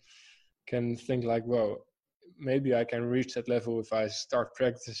can think like, well, maybe I can reach that level if I start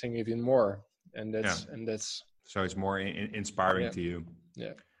practicing even more. And that's so it's more inspiring to you.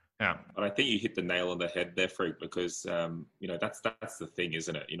 Yeah. Yeah. But I think you hit the nail on the head there, Freek, because that's the thing,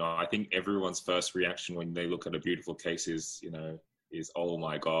 isn't it? I think everyone's first reaction when they look at a beautiful case is oh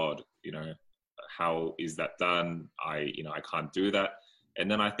my God, how is that done? I can't do that. And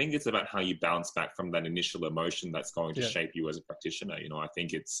then I think it's about how you bounce back from that initial emotion that's going to shape you as a practitioner. I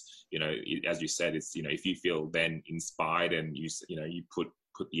think it's, as you said, it's, if you feel then inspired and you put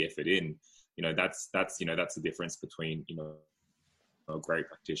the effort in, that's the difference between, a great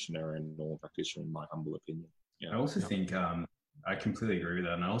practitioner and a normal practitioner, in my humble opinion. I also think, I completely agree with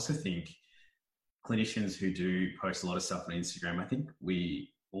that. And I also think clinicians who do post a lot of stuff on Instagram, I think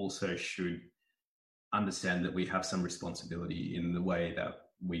we also should understand that we have some responsibility in the way that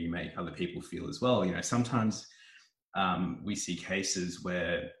we make other people feel as well. Sometimes we see cases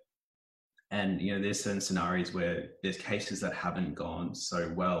where, and there's certain scenarios where there's cases that haven't gone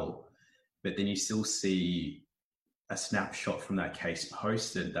so well, but then you still see a snapshot from that case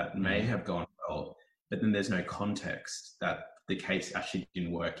posted that may have gone well, but then there's no context that the case actually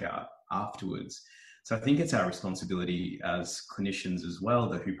didn't work out afterwards. So I think it's our responsibility as clinicians as well,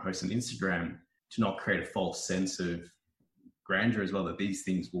 that who post on Instagram, to not create a false sense of grandeur as well, that these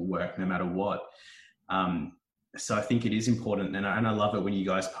things will work no matter what. So I think it is important. And I love it when you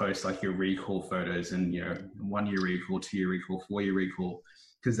guys post like your recall photos and, 1 year recall, 2 year recall, 4 year recall,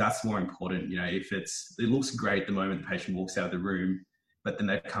 because that's more important. If it looks great the moment the patient walks out of the room, but then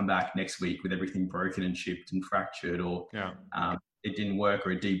they come back next week with everything broken and chipped and fractured, or it didn't work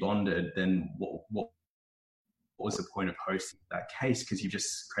or it debonded, then what was the point of posting that case? Because you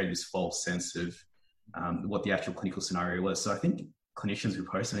just created this false sense of what the actual clinical scenario was. So I think clinicians who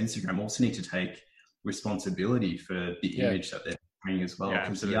post on Instagram also need to take responsibility for the image that they're portraying as well.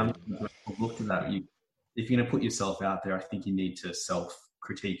 Because look at that. If you're going to put yourself out there, I think you need to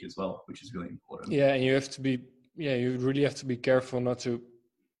self-critique as well, which is really important. Yeah, and you have to be. Yeah, you really have to be careful not to.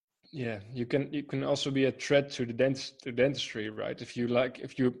 Yeah, you can also be a threat to the dentistry, right? If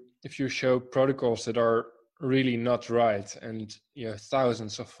you show protocols that are really not right, and you have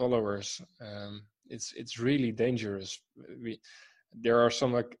thousands of followers, it's really dangerous. There are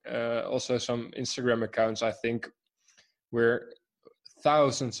some also some Instagram accounts, I think, where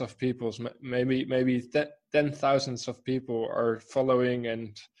thousands of people, maybe 10,000 of people are following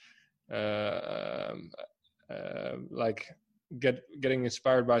and getting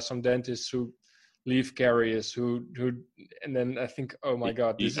inspired by some dentists who leave caries, and then I think, oh my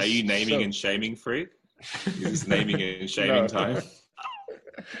God, are you naming and shaming, Freak? Is this naming and shaming time?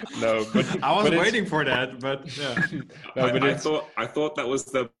 No, but I was waiting for that, but yeah. No, but I thought that was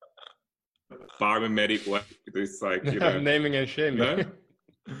the biomedic way. It's like, you know, naming and shaming. No?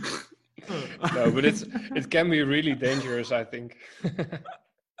 No, but it can be really dangerous, I think.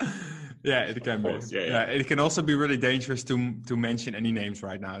 Yeah, it can be. Yeah, it can also be really dangerous to mention any names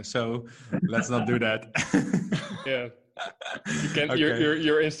right now. So let's not do that. Yeah, you can. Okay.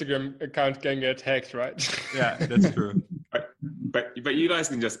 Your Instagram account can get hacked, right? Yeah, that's true. But you guys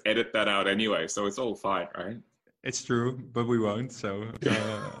can just edit that out anyway, so it's all fine, right? It's true, but we won't. So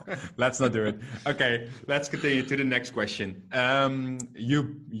let's not do it. Okay, let's continue to the next question.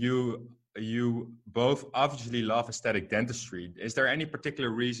 You both obviously love aesthetic dentistry. Is there any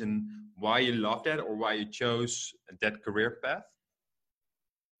particular reason why you love that or why you chose that career path?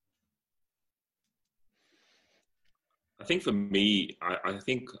 I think for me, I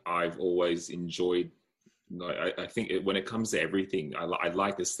think I've always enjoyed, you know, I think when it comes to everything, I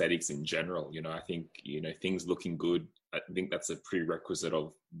like aesthetics in general. You know, I think, you know, things looking good, I think that's a prerequisite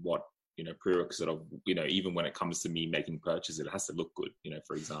of, you know, even when it comes to me making purchases, it has to look good, you know,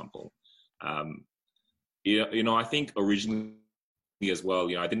 for example. You know, I think originally as well,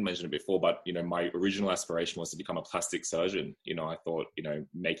 you know, I didn't mention it before, but, you know, my original aspiration was to become a plastic surgeon. You know, I thought, you know,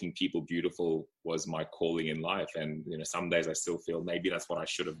 making people beautiful was my calling in life. And, you know, some days I still feel maybe that's what I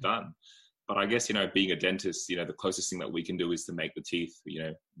should have done. But I guess, you know, being a dentist, you know, the closest thing that we can do is to make the teeth, you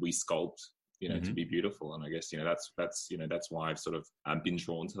know, we sculpt, you know, to be beautiful. And I guess, you know, that's why I've sort of been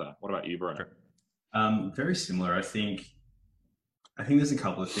drawn to that. What about you, Brian? Very similar. I think there's a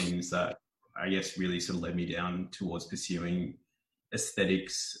couple of things that I guess really sort of led me down towards pursuing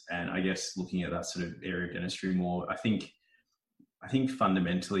aesthetics and I guess looking at that sort of area of dentistry more. I think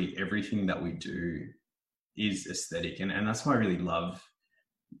fundamentally everything that we do is aesthetic, and that's why I really love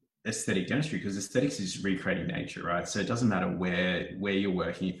aesthetic dentistry, because aesthetics is recreating nature, right? So it doesn't matter where you're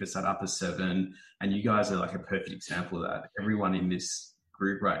working, if it's at Upper 7, and you guys are like a perfect example of that. Everyone in this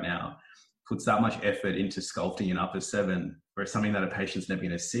group right now puts that much effort into sculpting an Upper 7, where it's something that a patient's never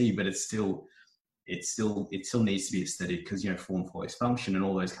going to see, but it still needs to be aesthetic because, you know, form follows function and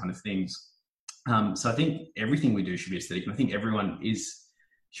all those kind of things. So I think everything we do should be aesthetic, and I think everyone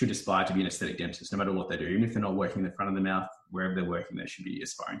should aspire to be an aesthetic dentist, no matter what they do. Even if they're not working in the front of the mouth, wherever they're working, they should be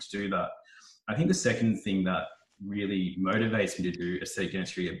aspiring to do that. I think the second thing that really motivates me to do aesthetic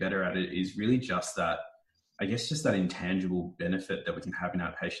dentistry, get better at it, is really just that, I guess, just that intangible benefit that we can have in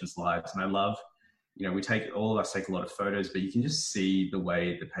our patients' lives. And I love, you know, all of us take a lot of photos, but you can just see the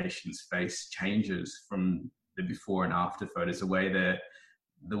way the patient's face changes from the before and after photos, the way their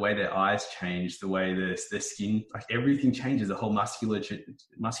eyes change, the way their skin, like everything changes. The whole musculature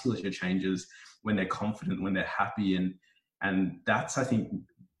changes when they're confident, when they're happy, and that's, I think,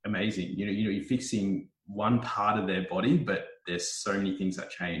 amazing. You know, you're fixing one part of their body, but there's so many things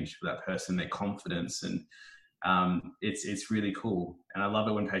that change for that person, their confidence, and it's really cool. And I love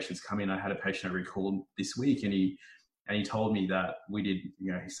it when patients come in. I had a patient I recalled this week, and he told me that we did,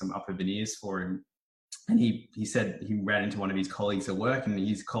 you know, some upper veneers for him. And he said he ran into one of his colleagues at work, and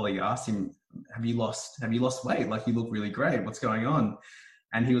his colleague asked him, have you lost weight? Like, you look really great. What's going on?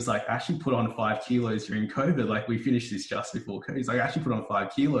 And he was like, I actually put on 5 kilos during COVID. Like, we finished this just before COVID. He's like, I actually put on 5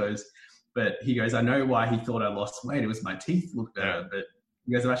 kilos. But he goes, I know why he thought I lost weight. It was my teeth looked better, but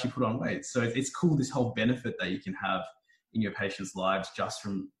you guys have actually put on weight. So it's cool, this whole benefit that you can have in your patients' lives just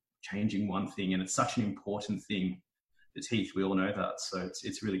from changing one thing. And it's such an important thing, the teeth. We all know that. So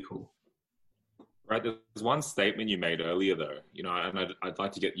it's really cool. Right. There's one statement you made earlier, though, you know, and I'd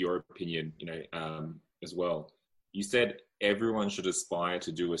like to get your opinion, you know, as well. You said everyone should aspire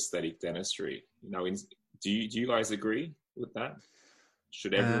to do aesthetic dentistry. You know, do you guys agree with that?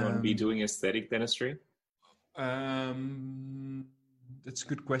 Should everyone be doing aesthetic dentistry? That's a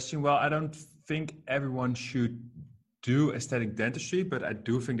good question. Well, I don't think everyone should do aesthetic dentistry, but I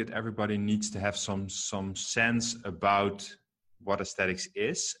do think that everybody needs to have some sense about what aesthetics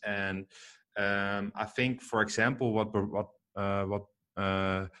is. And I think, for example, what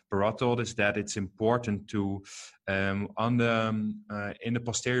Bharat told is that it's important to in the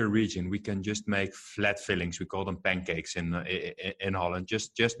posterior region we can just make flat fillings. We call them pancakes in Holland.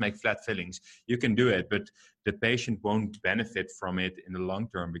 Just make flat fillings. You can do it, but the patient won't benefit from it in the long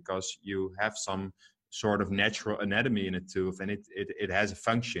term because you have some sort of natural anatomy in a tooth, and it has a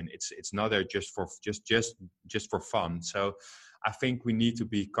function. It's not there just for fun. So I think we need to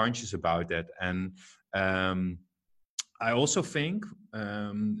be conscious about that. And I also think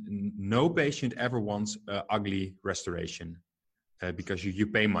no patient ever wants ugly restoration. because you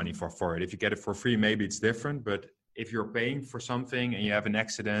pay money for it. If you get it for free, maybe it's different. But if you're paying for something and you have an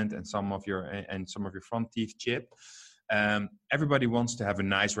accident and some of your front teeth chip, everybody wants to have a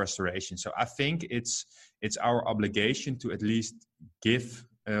nice restoration. So I think it's our obligation to at least give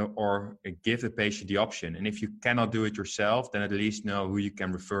the patient the option. And if you cannot do it yourself, then at least know who you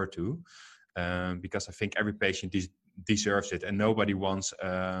can refer to, because I think every patient deserves it, and nobody wants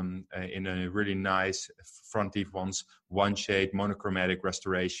in a really nice front teeth wants one shade monochromatic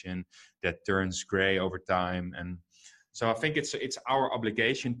restoration that turns gray over time. And so I think it's our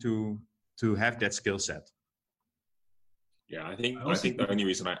obligation to have that skill set. Yeah, I think the only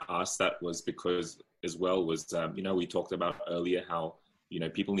reason I asked that was because as well was we talked about earlier how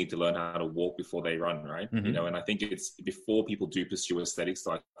people need to learn how to walk before they run, right? Mm-hmm. And I think it's before people do pursue aesthetics.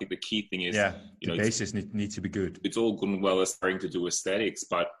 So I think the key thing is, the basis needs to be good. It's all good and well starting to do aesthetics,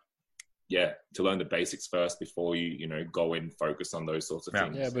 but to learn the basics first before you go and focus on those sorts of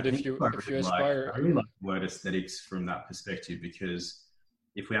things. Yeah, but if you aspire, I really like the word aesthetics from that perspective, because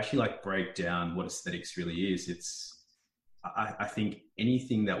if we actually break down what aesthetics really is, I think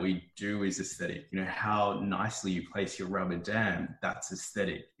anything that we do is aesthetic. How nicely you place your rubber dam, that's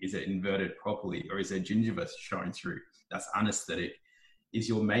aesthetic. Is it inverted properly, or is there gingiva showing through? That's unaesthetic. Is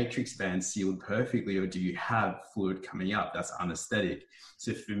your matrix band sealed perfectly, or do you have fluid coming up? That's unaesthetic.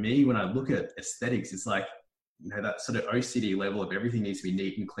 So for me, when I look at aesthetics, it's that sort of OCD level of everything needs to be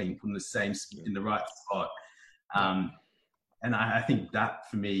neat and clean, put in the right spot. And I think that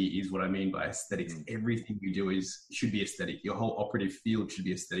for me is what I mean by aesthetics. Everything you do should be aesthetic. Your whole operative field should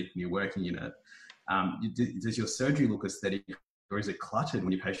be aesthetic when you're working in it. Does your surgery look aesthetic, or is it cluttered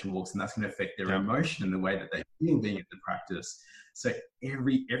when your patient walks? And that's going to affect their emotion and the way that they feel being in the practice. So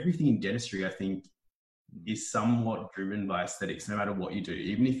everything in dentistry, I think, is somewhat driven by aesthetics, no matter what you do.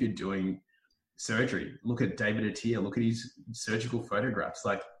 Even if you're doing surgery, look at David Attia, look at his surgical photographs.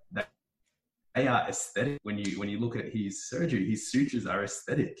 They are aesthetic. When you look at his surgery, his sutures are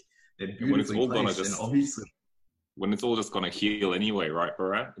aesthetic. They're beautifully placed, and obviously, when it's all just going to heal anyway, right,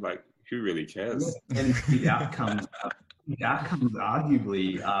 Bharat? Who really cares? And the outcomes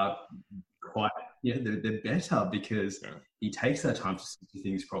arguably are quite, they're better because he takes that time to do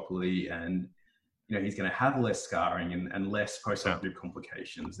things properly, and he's going to have less scarring and less post-operative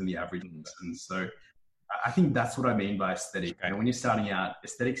complications than the average person. So I think that's what I mean by aesthetic. And when you're starting out,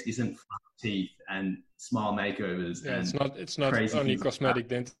 aesthetics isn't teeth and smile makeovers. Yeah, it's not only cosmetic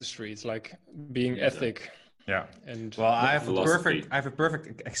dentistry. It's like being ethic. Yeah. And I have a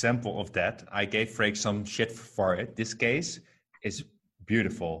perfect example of that. I gave Freek some shit for it. This case is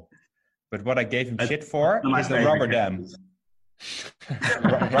beautiful, but what I gave him shit for is the rubber dam.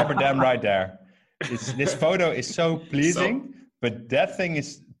 Rubber dam right there. This photo is so pleasing, but that thing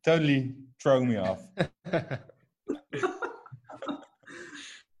is totally throwing me off.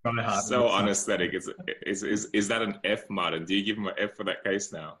 So unaesthetic. Is that an F, Martin? Do you give him an F for that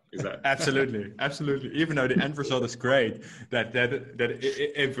case now? Is that absolutely? Even though the end result is great, that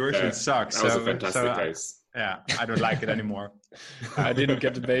inversion sucks. That was a fantastic case. I don't like it anymore. I didn't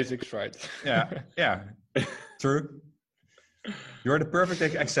get the basics right. Yeah, true. You're the perfect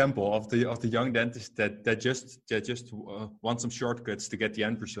example of the young dentist that just want some shortcuts to get the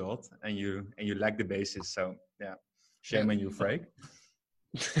end result, and you lack the basis. So shame on you, Freek.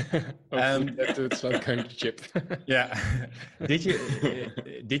 That dude's not going to chip.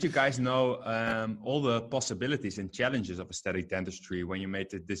 Did you guys know all the possibilities and challenges of aesthetic dentistry when you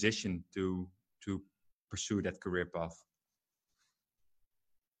made the decision to pursue that career path?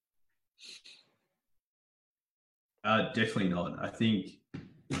 Definitely not. I think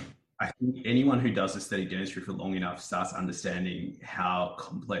anyone who does aesthetic dentistry for long enough starts understanding how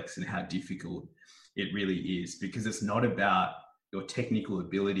complex and how difficult it really is, because it's not about your technical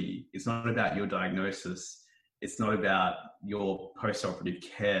ability. It's not about your diagnosis. It's not about your post-operative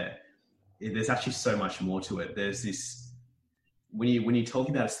care. There's actually so much more to it. There's this, when you talk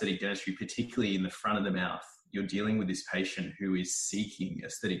about aesthetic dentistry, particularly in the front of the mouth, you're dealing with this patient who is seeking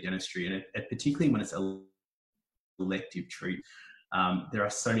aesthetic dentistry, and particularly when it's elective treatment. There are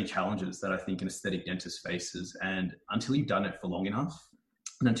so many challenges that I think an aesthetic dentist faces, and until you've done it for long enough,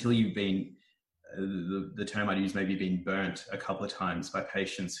 and until you've been, the term I'd use, maybe been burnt a couple of times by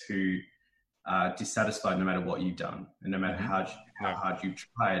patients who are dissatisfied no matter what you've done, and no matter how hard you've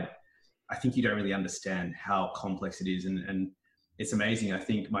tried, I think you don't really understand how complex it is. And it's amazing. I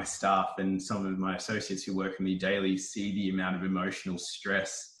think my staff and some of my associates who work with me daily see the amount of emotional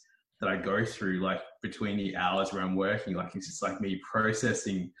stress that I go through, between the hours where I'm working. It's just like me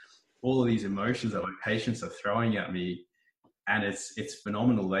processing all of these emotions that my patients are throwing at me. And it's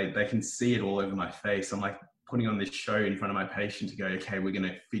phenomenal. They can see it all over my face. I'm putting on this show in front of my patient to go, okay, we're going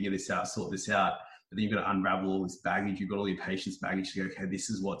to figure this out, sort this out. But then you've got to unravel all this baggage. You've got all your patient's baggage to go, okay, this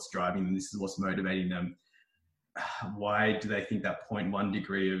is what's driving them. This is what's motivating them. Why do they think that 0.1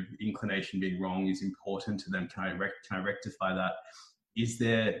 degree of inclination being wrong is important to them? Can I rectify that? Is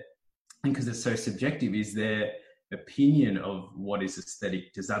there, because it's so subjective, is their opinion of what is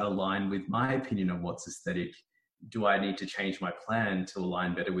aesthetic, does that align with my opinion of what's aesthetic? Do I need to change my plan to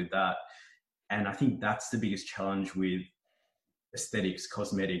align better with that? And I think that's the biggest challenge with aesthetics,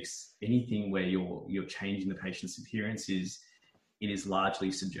 cosmetics, anything where you're changing the patient's appearance is it is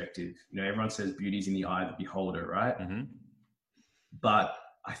largely subjective. You know, everyone says beauty is in the eye of the beholder, right? Mm-hmm. But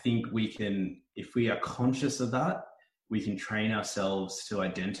I think we can, if we are conscious of that, we can train ourselves to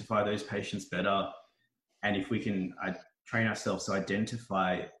identify those patients better. And if we can train ourselves to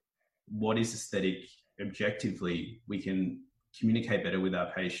identify what is aesthetic objectively, we can communicate better with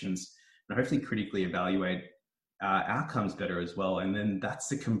our patients and hopefully critically evaluate outcomes better as well. And then that's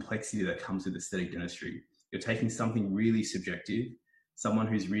the complexity that comes with aesthetic dentistry. You're taking something really subjective, someone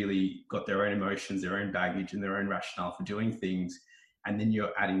who's really got their own emotions, their own baggage, and their own rationale for doing things, and then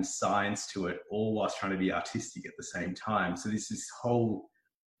you're adding science to it, all whilst trying to be artistic at the same time. So this is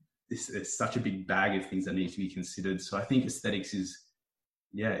such a big bag of things that need to be considered. So I think aesthetics is,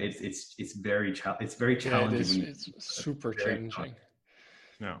 it's very challenging. It's super challenging.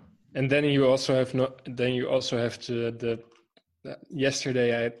 No. And then you also have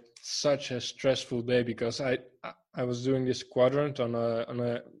yesterday I had such a stressful day because I was doing this quadrant on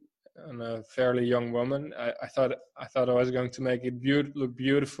a fairly young woman. I thought I was going to make it look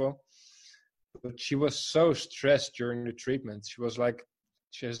beautiful, but she was so stressed during the treatment. She was like,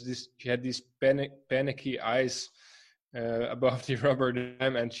 she had these panicky eyes above the rubber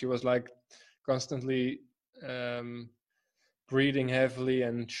dam, and she was like constantly breathing heavily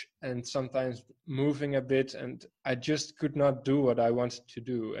and sometimes moving a bit, and I just could not do what I wanted to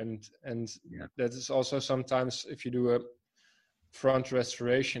do. And that is also sometimes if you do a front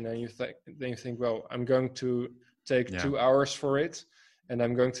restoration and you think, well, I'm going to take 2 hours for it and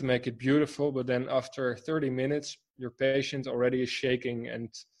I'm going to make it beautiful, but then after 30 minutes your patient already is shaking and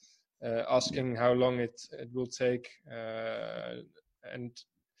asking how long it will take, and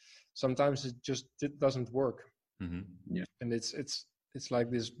sometimes it doesn't work. Mm-hmm. Yeah. And it's like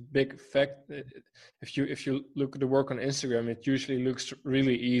this big fact. If you look at the work on Instagram, it usually looks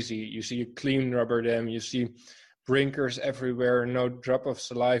really easy. You see a clean rubber dam, you see brinkers everywhere, no drop of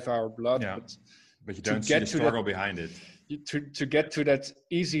saliva or blood. Yeah. But you don't see the struggle behind it. To get to that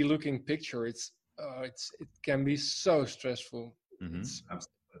easy looking picture, it can be so stressful. Mm-hmm.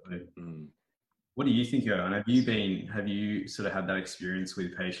 Absolutely. Mm. What do you think, Johan? Have you sort of had that experience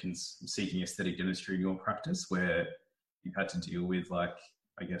with patients seeking aesthetic dentistry in your practice where you've had to deal with, like,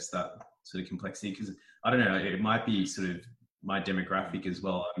 I guess that sort of complexity? Because I don't know, it might be sort of my demographic as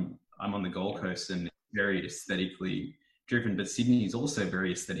well. I'm on the Gold Coast and very aesthetically driven, but Sydney is also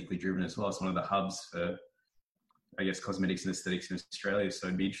very aesthetically driven as well. It's one of the hubs for, I guess, cosmetics and aesthetics in Australia. So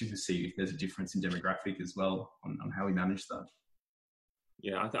it'd be interesting to see if there's a difference in demographic as well on how we manage that.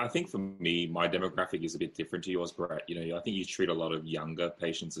 Yeah, I think for me, my demographic is a bit different to yours, Brett. You know, I think you treat a lot of younger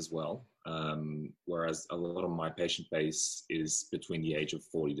patients as well, whereas a lot of my patient base is between the age of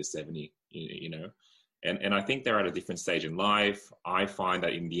 40 to 70, you know. And I think they're at a different stage in life. I find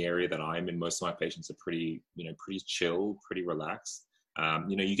that in the area that I'm in, most of my patients are pretty chill, pretty relaxed.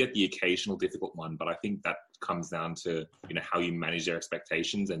 You know, you get the occasional difficult one, but I think that comes down to, you know, how you manage their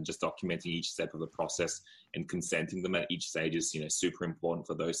expectations, and just documenting each step of the process and consenting them at each stage is, you know, super important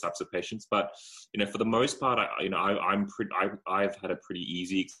for those types of patients. But, you know, for the most part, I've had a pretty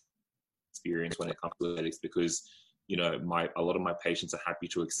easy experience when it comes to aesthetics, because, you know, a lot of my patients are happy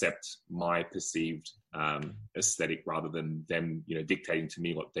to accept my perceived aesthetic rather than them, you know, dictating to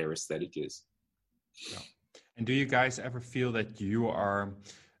me what their aesthetic is. Yeah. And do you guys ever feel that you are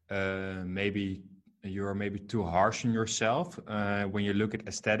maybe too harsh on yourself when you look at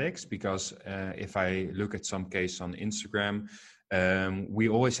aesthetics? Because if I look at some case on Instagram, we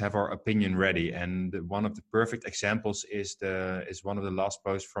always have our opinion ready. And one of the perfect examples is one of the last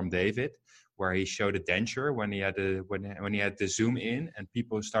posts from David, where he showed a denture when he had the zoom in, and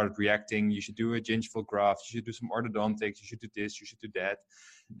people started reacting. You should do a gingival graft. You should do some orthodontics. You should do this. You should do that.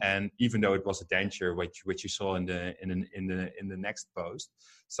 And even though it was a denture, which you saw in the next post,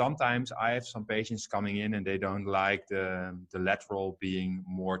 sometimes I have some patients coming in and they don't like the lateral being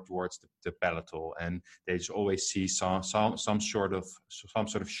more towards the palatal, and they just always see some sort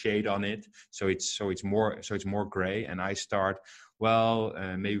of shade on it. So it's more gray, and I start, well,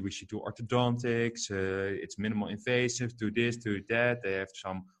 maybe we should do orthodontics. It's minimal invasive. Do this, do that. They have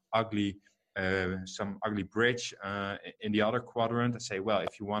some ugly some ugly bridge in the other quadrant. I say, well,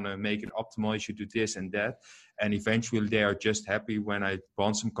 if you want to make it optimal, you should do this and that. And eventually they are just happy when I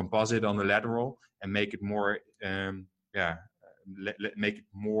bond some composite on the lateral and make it more, make it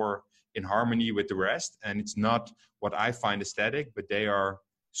more in harmony with the rest. And it's not what I find aesthetic, but they are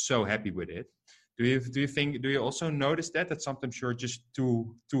so happy with it. Do you also notice that sometimes you're just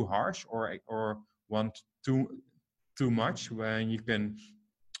too harsh or want too much when you can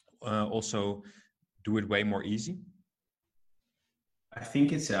also do it way more easy? I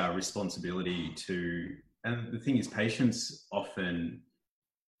think it's our responsibility to, and the thing is, patients often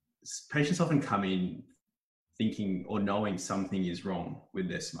come in thinking or knowing something is wrong with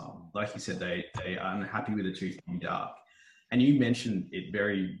their smile. Like you said, they are unhappy with the tooth being dark. And you mentioned it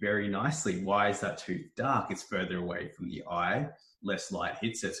very, very nicely. Why is that tooth dark? It's further away from the eye, less light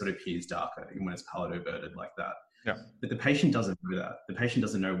hits it, so it appears darker when it's palate overted like that. Yeah. But the patient doesn't know that. The patient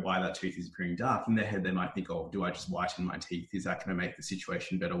doesn't know why that tooth is appearing dark. In their head, they might think, oh, do I just whiten my teeth? Is that going to make the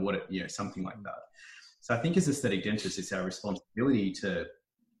situation better? Something like that. So I think as aesthetic dentists, it's our responsibility to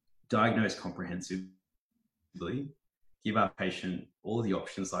diagnose comprehensively, give our patient all of the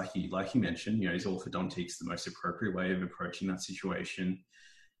options like you mentioned, is orthodontics the most appropriate way of approaching that situation?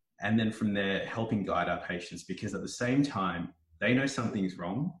 And then from there, helping guide our patients, because at the same time, they know something's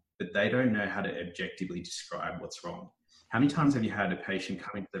wrong, but they don't know how to objectively describe what's wrong. How many times have you had a patient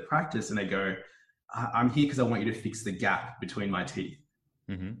come into the practice and they go, I'm here because I want you to fix the gap between my teeth?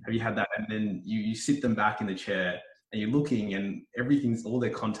 Mm-hmm. Have you had that? And then you sit them back in the chair and you're looking and all their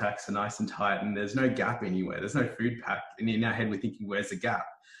contacts are nice and tight and there's no gap anywhere. There's no food pack. And in our head, we're thinking, where's the gap?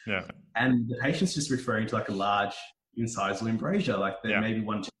 Yeah. And the patient's just referring to like a large incisal embrasure, like maybe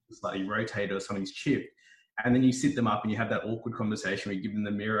one tooth is slightly rotated or something's chipped. And then you sit them up and you have that awkward conversation where you give them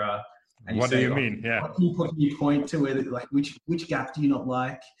the mirror. And what do you mean? Yeah. What can you point to where, like, which gap do you not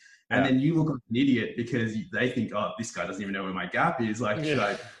like? And then you look like an idiot because they think, oh, this guy doesn't even know where my gap is. Like, should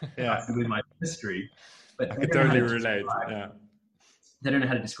I have to with my history? But I can totally relate. They don't know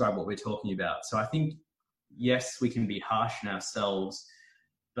how to describe what we're talking about. So I think, yes, we can be harsh on ourselves,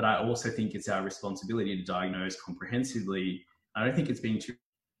 but I also think it's our responsibility to diagnose comprehensively. I don't think it's being too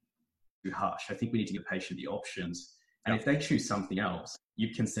harsh. I think we need to give the patient the options. And if they choose something else,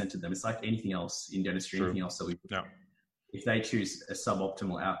 you've consented them. It's like anything else in dentistry, anything else that we do. If they choose a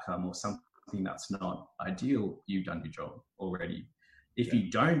suboptimal outcome or something that's not ideal, you've done your job already. If you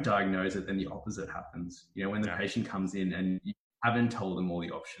don't diagnose it, then the opposite happens. When the patient comes in and you haven't told them all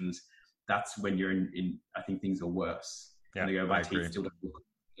the options, that's when you're in I think things are worse. And they go, my teeth still don't look.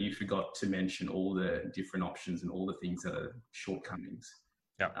 You forgot to mention all the different options and all the things that are shortcomings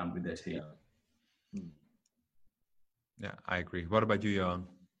with their teeth. Yeah, I agree. What about you, Johan?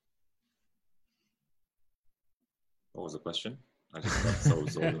 What was the question? I just got so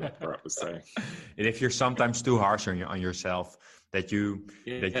absorbed in what Bharat was saying. And if you're sometimes too harsh on yourself, that you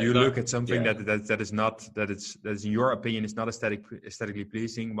look at something that is in your opinion is not aesthetically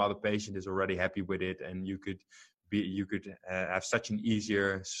pleasing, while the patient is already happy with it, and you could have such an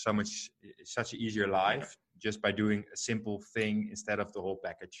easier life just by doing a simple thing instead of the whole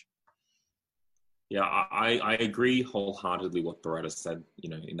package. Yeah, I agree wholeheartedly what Bharat has said,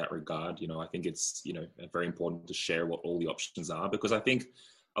 in that regard. I think it's, very important to share what all the options are, because I think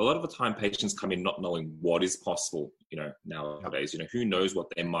a lot of the time patients come in not knowing what is possible, nowadays. Who knows what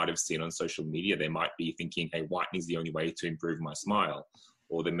they might have seen on social media. They might be thinking, hey, whitening is the only way to improve my smile.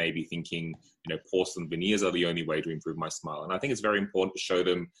 Or they may be thinking, porcelain veneers are the only way to improve my smile. And I think it's very important to show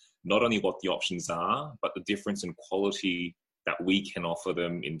them not only what the options are, but the difference in quality that we can offer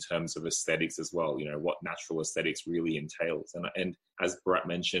them in terms of aesthetics as well, what natural aesthetics really entails. And as Bharat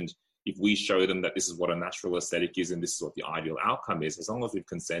mentioned, if we show them that this is what a natural aesthetic is and this is what the ideal outcome is, as long as we've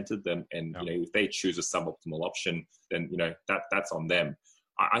consented them and if they choose a suboptimal option, then that's on them.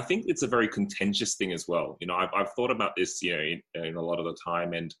 I think it's a very contentious thing as well. I've thought about this in a lot of the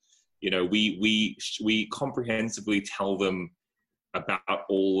time, and we comprehensively tell them about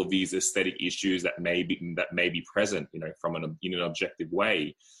all of these aesthetic issues that may be present, from in an objective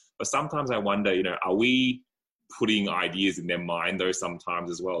way. But sometimes I wonder, are we putting ideas in their mind though sometimes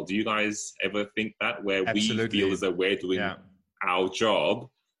as well? Do you guys ever think that, where Absolutely. We feel as though we're doing our job,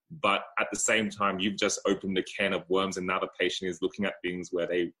 but at the same time you've just opened a can of worms and now the patient is looking at things where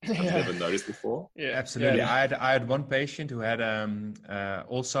they have never noticed before? Yeah, absolutely. Yeah. I had one patient who had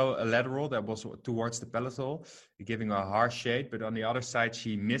also a lateral that was towards the palatal, giving a harsh shade, but on the other side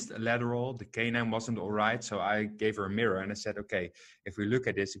she missed a lateral. The canine wasn't all right, so I gave her a mirror and I said, okay, if we look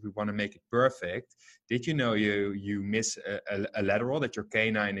at this, if we want to make it perfect, did you know you miss a lateral, that your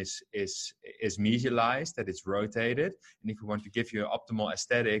canine is is mesialized, that it's rotated. And if we want to give you an optimal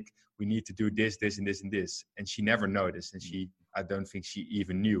aesthetic, we need to do this, this, and this, and this. And she never noticed. And I don't think she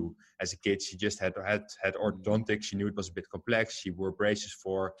even knew. As a kid, she just had orthodontics. She knew it was a bit complex. She wore braces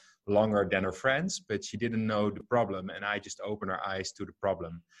for longer than her friends, but she didn't know the problem. And I just opened her eyes to the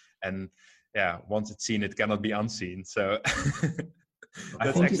problem. And yeah, once it's seen, it cannot be unseen. So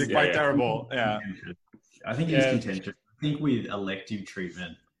that's actually quite terrible. Yeah. I think it's contentious. I think with elective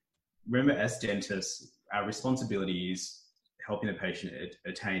treatment, remember, as dentists, our responsibility is helping the patient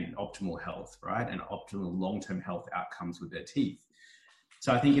attain optimal health, right? And optimal long-term health outcomes with their teeth.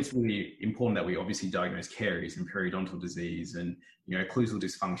 So I think it's really important that we obviously diagnose caries and periodontal disease and, occlusal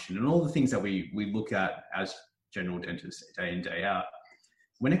dysfunction and all the things that we look at as general dentists day in, day out.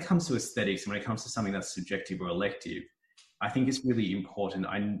 When it comes to aesthetics, and when it comes to something that's subjective or elective, I think it's really important.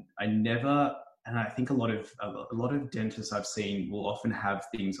 I never, and I think a lot of dentists I've seen will often have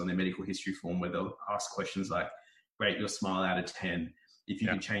things on their medical history form where they'll ask questions like, rate your smile out of 10. If you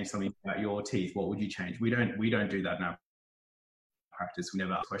could change something about your teeth, what would you change? We don't do that in our practice. We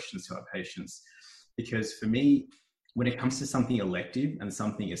never ask questions to our patients, because for me, when it comes to something elective and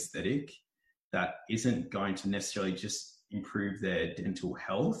something aesthetic that isn't going to necessarily just improve their dental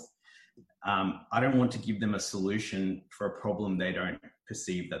health, I don't want to give them a solution for a problem they don't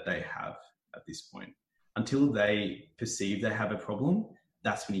perceive that they have at this point. Until they perceive they have a problem,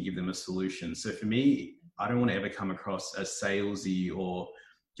 that's when you give them a solution. So for me, I don't want to ever come across as salesy or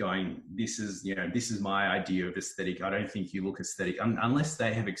going, this is my idea of aesthetic. I don't think you look aesthetic, unless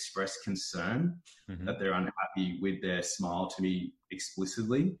they have expressed concern that they're unhappy with their smile to me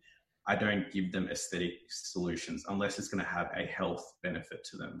explicitly. I don't give them aesthetic solutions unless it's going to have a health benefit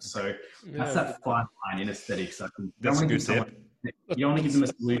to them. So that's that fine line in aesthetics. That's a good tip. You don't want to give them a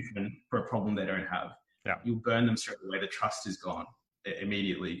solution for a problem they don't have. Yeah. You'll burn them straight away. The trust is gone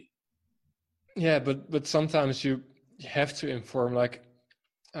immediately. Yeah, but sometimes you have to inform. Like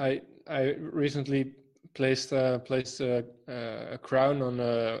I recently placed a crown on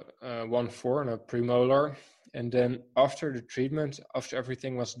a 1-4 on a premolar, and then after the treatment, after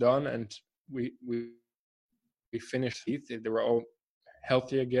everything was done and we finished teeth, they were all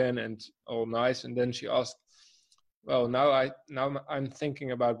healthy again and all nice. And then she asked, "Well, now I'm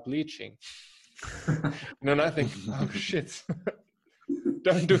thinking about bleaching." And then I think, "Oh shit."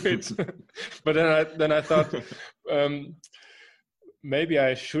 Don't do it. But then I thought maybe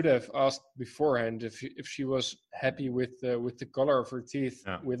I should have asked beforehand if she was happy with the color of her teeth,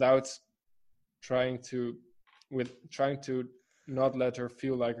 without trying to not let her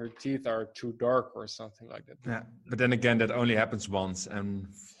feel like her teeth are too dark or something like that. Yeah, but then again, that only happens once, and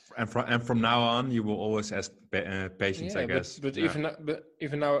from now on, you will always ask patients, I guess. But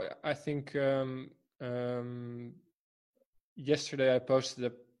even now, I think. Yesterday I posted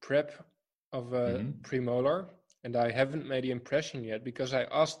a prep of a premolar, and I haven't made the impression yet because I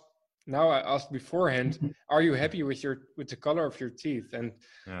asked beforehand, "Are you happy with the color of your teeth?" And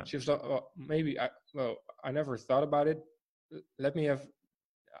she was like, I never thought about it. Let me have,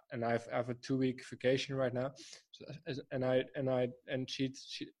 and I have a 2-week vacation right now, and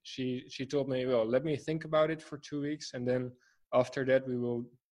she told me, "Well, let me think about it for 2 weeks, and then after that we will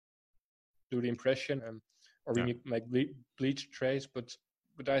do the impression." Or we need to make bleach trays, but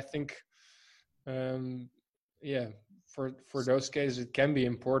I think, for those cases it can be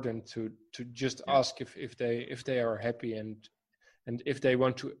important to just ask if they are happy, and if they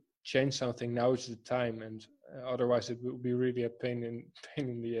want to change something, now is the time, and otherwise it will be really a pain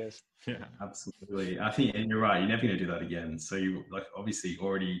in the ass. Yeah, absolutely. I think, and you're right, you're never going to do that again. So you obviously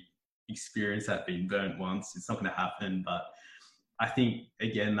already experienced that, being burnt once. It's not going to happen, but I think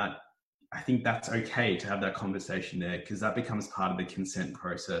again I think that's okay to have that conversation there, because that becomes part of the consent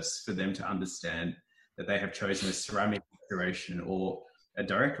process for them to understand that they have chosen a ceramic restoration or a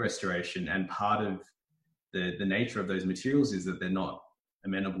direct restoration. And part of the nature of those materials is that they're not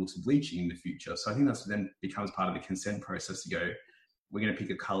amenable to bleaching in the future. So I think that's then becomes part of the consent process to go, we're going to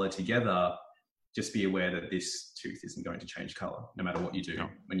pick a color together. Just be aware that this tooth isn't going to change color no matter what you do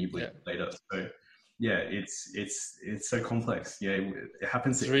when you bleach later. So yeah, it's so complex. Yeah, it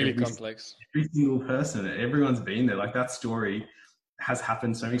happens. It's really complex. Every single person, everyone's been there. Like that story has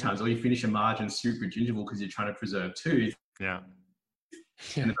happened so many times. Or you finish a margin super gingival because you're trying to preserve tooth. Yeah.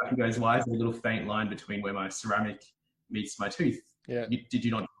 And the back goes, why is there a little faint line between where my ceramic meets my tooth? Yeah. Did you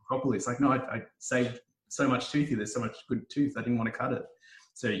not do it properly? It's like, no, I saved so much tooth here. There's so much good tooth. I didn't want to cut it.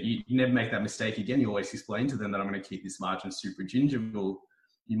 So you never make that mistake again. You always explain to them that I'm going to keep this margin super gingival.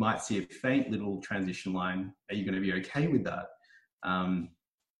 You might see a faint little transition line. Are you going to be okay with that?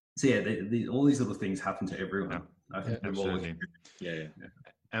 So yeah, all these little things happen to everyone. Yeah. I think absolutely. Yeah.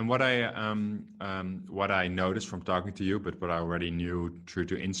 And what I noticed from talking to you, but what I already knew through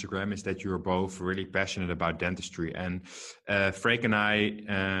to Instagram, is that you're both really passionate about dentistry. And Freek and I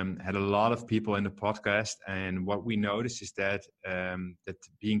had a lot of people in the podcast, and what we noticed is that that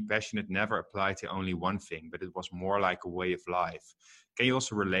being passionate never applied to only one thing, but it was more like a way of life. Can you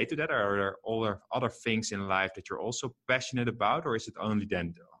also relate to that? Are there other things in life that you're also passionate about, or is it only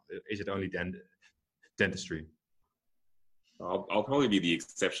dentistry? I'll probably be the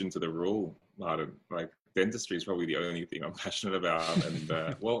exception to the rule, Martin. Like, dentistry is probably the only thing I'm passionate about. And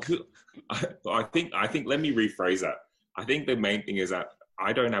I think let me rephrase that. I think the main thing is that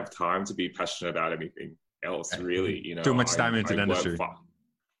I don't have time to be passionate about anything else, really. You know, too much time into dentistry.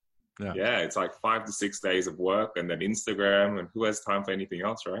 Yeah, it's like 5 to 6 days of work, and then Instagram, and who has time for anything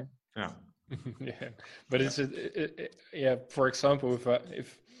else, right? Yeah, yeah. But it's For example,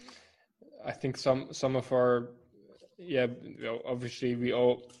 if I think some of our obviously we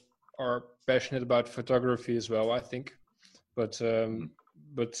all are passionate about photography as well, I think, but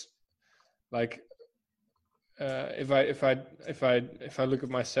like if I look at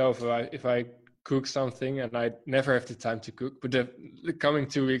myself, if I cook something and I never have the time to cook, but the coming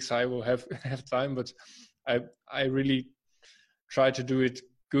 2 weeks I will have time, but I really try to do it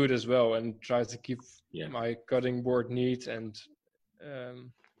good as well, and try to keep my cutting board neat and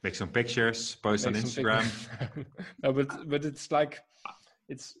make some pictures, post on Instagram. No, but it's like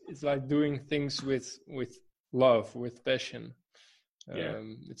doing things with love, with passion.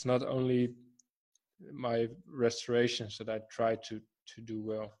 It's not only my restorations that I try to do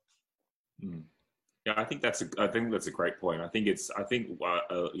well. Yeah, I think that's a great point. I think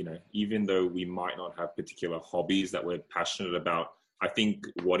you know, even though we might not have particular hobbies that we're passionate about, I think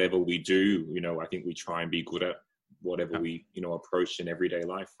whatever we do, you know, I think we try and be good at whatever we, you know, approach in everyday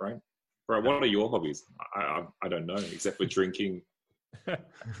life, right? Bro, what are your hobbies? I don't know, except for drinking,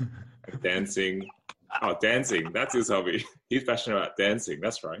 dancing. Oh, dancing, that's his hobby. He's passionate about dancing,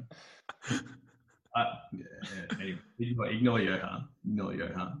 that's right. Ignore Johan.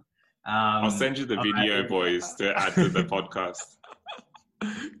 I'll send you the video, boys, to add to the podcast.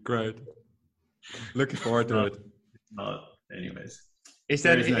 Great. Looking forward to it. Anyways. Is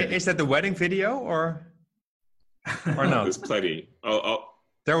that the wedding video or no? There's plenty.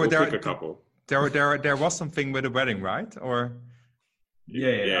 There were a couple. There was something with the wedding, right? Or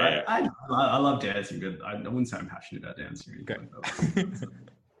yeah. I love dancing, but I wouldn't say I'm passionate about dancing. Okay.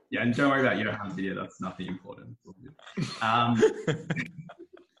 Yeah, and don't worry about Johan's video. That's nothing important.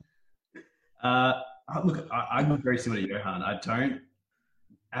 Look, I'm very similar to Johan.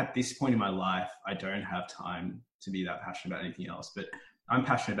 At this point in my life, I don't have time to be that passionate about anything else, but I'm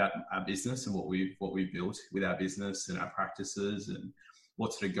passionate about our business and what we've built with our business and our practices and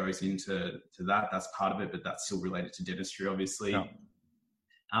what sort of goes into that. That's part of it, but that's still related to dentistry, obviously. Yeah.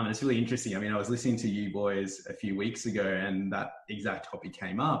 It's really interesting. I mean, I was listening to you boys a few weeks ago and that exact topic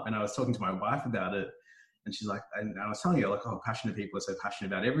came up, and I was talking to my wife about it, and she's like, and I was telling her, like, oh, passionate people are so passionate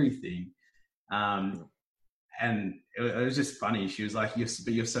about everything. And it was just funny. She was like,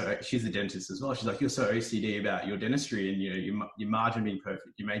 she's a dentist as well. She's like, you're so OCD about your dentistry and, you know, your margin being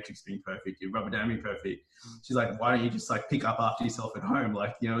perfect, your matrix being perfect, your rubber dam being perfect. She's like, why don't you just like pick up after yourself at home?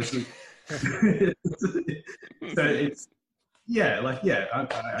 Like, you know, it's like, so it's, Guilty.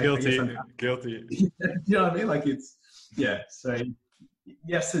 You know what I mean? Like so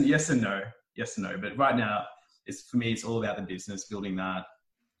yes and no. But right now for me, it's all about the business, building our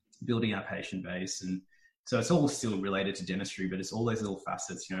patient base. And so it's all still related to dentistry, but it's all those little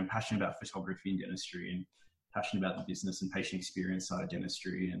facets. You know, I'm passionate about photography and dentistry, and passionate about the business and patient experience side of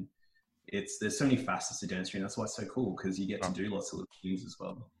dentistry. And there's so many facets to dentistry, and that's why it's so cool, because you get to do lots of little things as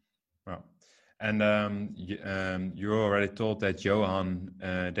well. Wow. And you already told that Johan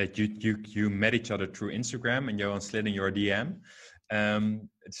that you met each other through Instagram, and Johan slid in your DM.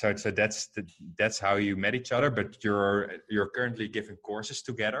 So that's how you met each other. But you're currently giving courses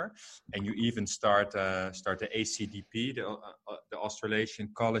together, and you even start the ACDP, the Australasian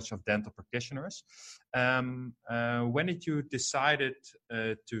College of Dental Practitioners. When did you decided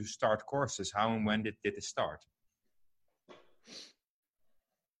to start courses? How and when did it start?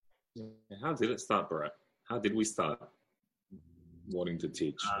 How did it start, Bharat? How did we start wanting to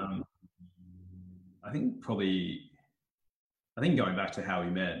teach? I think going back to how we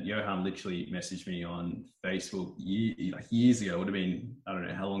met, Johan literally messaged me on Facebook years ago. It would have been, I don't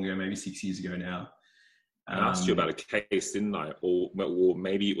know how long ago, maybe 6 years ago now. I asked you about a case, didn't I? Or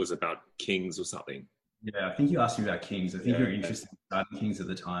maybe it was about Kings or something. Yeah, I think you asked me about Kings. I think you were interested in starting Kings at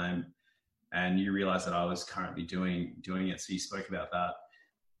the time, and you realized that I was currently doing it, so you spoke about that.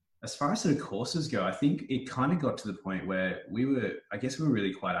 as far as sort of courses go, I think it kind of got to the point where we were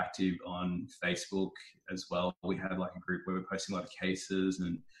really quite active on Facebook as well. We had like a group where we were posting a lot of cases,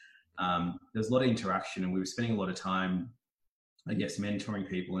 and there's a lot of interaction, and we were spending a lot of time, I guess, mentoring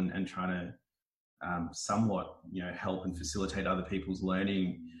people and trying to somewhat, help and facilitate other people's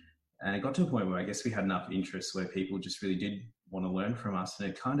learning. And it got to a point where I guess we had enough interest where people just really did want to learn from us. And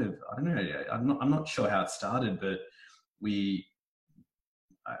it kind of, I don't know, I'm not sure how it started, but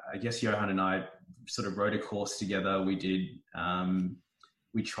I guess Johan and I sort of wrote a course together. We did,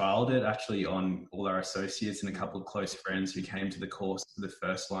 we trialed it actually on all our associates and a couple of close friends who came to the course for the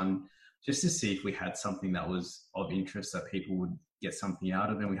first one, just to see if we had something that was of interest that people would get something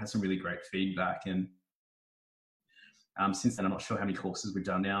out of. And we had some really great feedback. And since then, I'm not sure how many courses we've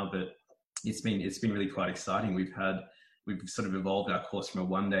done now, but it's been really quite exciting. We've sort of evolved our course from a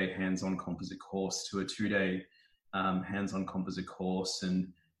 1-day hands-on composite course to a 2-day hands-on composite course.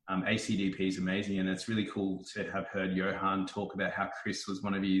 And ACDP is amazing, and it's really cool to have heard Johan talk about how Chris was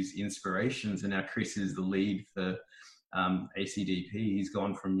one of his inspirations, and now Chris is the lead for ACDP. He's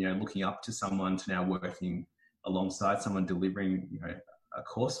gone from looking up to someone to now working alongside someone, delivering a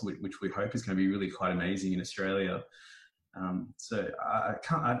course which we hope is going to be really quite amazing in Australia. So I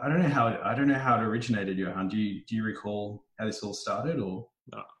don't know how it originated, Johan. Do you recall how this all started, or?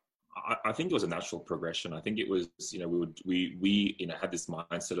 No, I think it was a natural progression. I think it was, we had this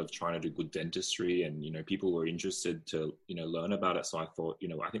mindset of trying to do good dentistry, and, people were interested to, learn about it. So I thought,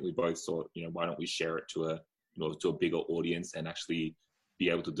 I think we both thought, why don't we share it to a bigger audience and actually be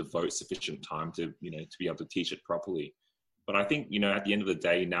able to devote sufficient time to, to be able to teach it properly. But I think, at the end of the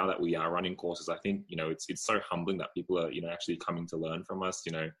day, now that we are running courses, I think, it's so humbling that people are, actually coming to learn from us.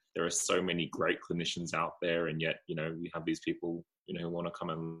 There are so many great clinicians out there, and yet, we have these people, who want to come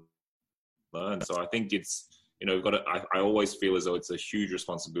and learn. So I think it's, we've got to, I always feel as though it's a huge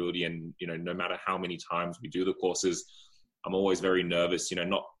responsibility, and, no matter how many times we do the courses, I'm always very nervous,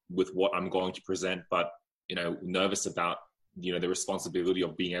 not with what I'm going to present, but, nervous about, the responsibility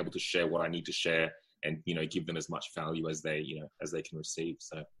of being able to share what I need to share, and, give them as much value as they, as they can receive.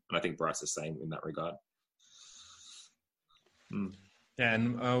 So, and I think Bright's the same in that regard. Yeah,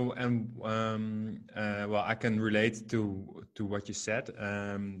 well, I can relate to what you said,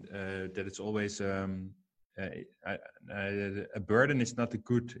 that it's always a burden is not a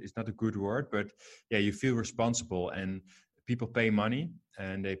good word, but yeah, you feel responsible, and people pay money,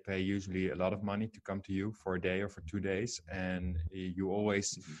 and they pay usually a lot of money to come to you for a day or for 2 days, and you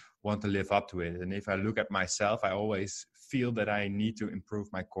always want to live up to it. And if I look at myself, I always feel that I need to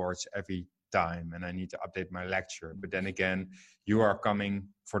improve my course every time, and I need to update my lecture. But then again, you are coming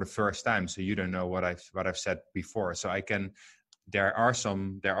for the first time, so you don't know what I've said before. So there are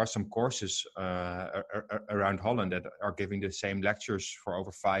some courses around Holland that are giving the same lectures for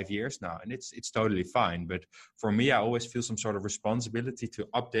over 5 years now, and it's totally fine. But for me, I always feel some sort of responsibility to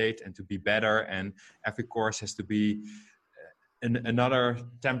update and to be better, and every course has to be another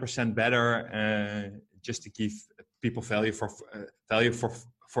 10% better, just to give people value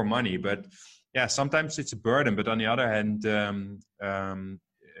for money. But yeah, sometimes it's a burden, but on the other hand,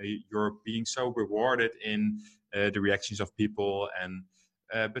 you're being so rewarded in the reactions of people, and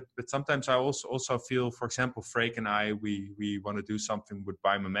but sometimes I also feel, for example, Freek and I, we want to do something with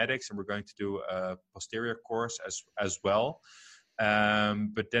biomimetics, and we're going to do a posterior course as well.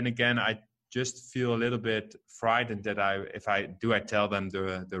 But then again, I just feel a little bit frightened that if I tell them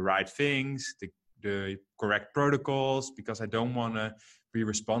the right things, the correct protocols, because I don't want to be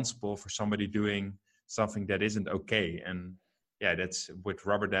responsible for somebody doing something that isn't okay. And yeah, that's with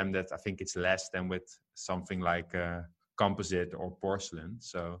rubber dam, that I think it's less than with something like composite or porcelain.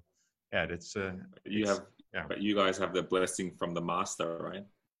 So yeah, that's but you guys have the blessing from the master, right?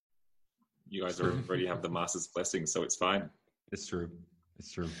 You guys already have the master's blessing, so it's fine. It's true.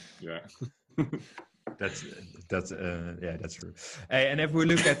 Yeah. That's true. Hey, and if we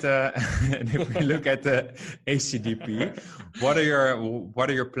look at the ACDP, what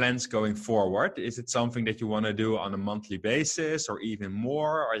are your plans going forward? Is it something that you want to do on a monthly basis, or even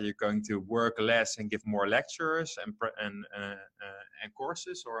more? Are you going to work less and give more lectures and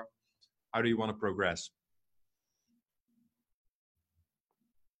courses, or how do you want to progress?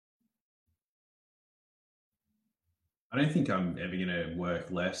 I don't think I'm ever going to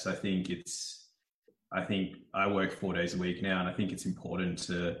work less. I think I work 4 days a week now, and I think it's important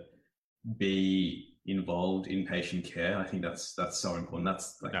to be involved in patient care. I think that's so important.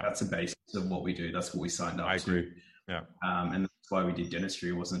 That's a basis of what we do. That's what we signed up to. I agree. Yeah. And that's why we did dentistry.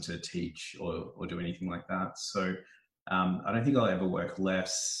 It wasn't to teach or do anything like that. So I don't think I'll ever work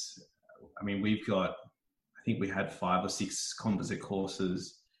less. I mean, I think we had 5 or 6 composite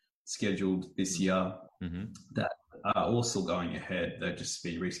courses scheduled this year Mm-hmm. that are all still going ahead. They've just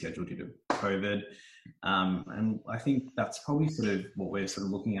been rescheduled due to COVID. And I think that's probably sort of what we're sort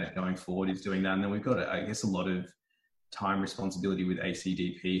of looking at going forward, is doing that. And then we've got, I guess, a lot of time responsibility with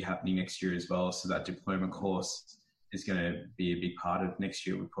ACDP happening next year as well. So that diploma course is going to be a big part of next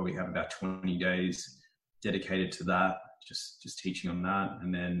year. We'll probably have about 20 days dedicated to that, just teaching on that.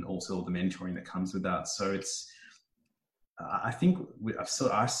 And then also all the mentoring that comes with that. So it's, I think I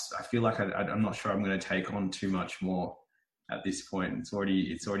feel like I'm not sure I'm going to take on too much more at this point. It's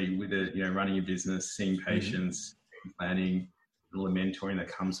already with it, running a business, seeing patients, planning, all the mentoring that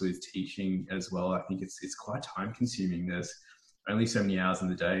comes with teaching as well. I think it's quite time consuming. There's only so many hours in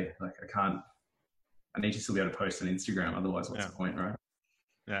the day. Like I need to still be able to post on Instagram. Otherwise, what's the point, right?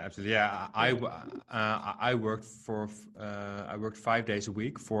 Yeah, absolutely. Yeah, I worked 5 days a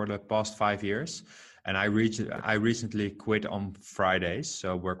week for the past 5 years, and I recently quit on Fridays,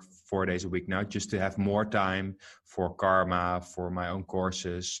 so work 4 days a week now, just to have more time for Karma, for my own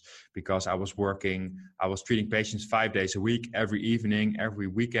courses, because I was treating patients 5 days a week, every evening, every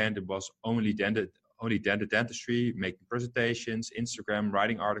weekend. It was only dental dentistry, making presentations, Instagram,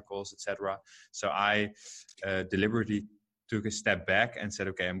 writing articles, etc. So I deliberately took a step back and said,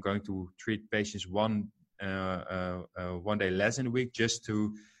 okay, I'm going to treat patients one day less in a week, just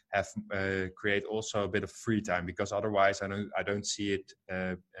to have create also a bit of free time, because otherwise I don't see it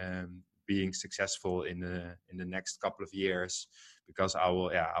being successful in the next couple of years, because I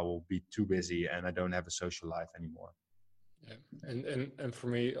will be too busy and I don't have a social life anymore. Yeah, and for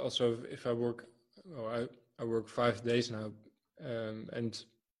me also, if I work, I work 5 days now, and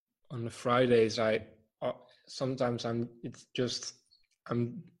on the Fridays sometimes I'm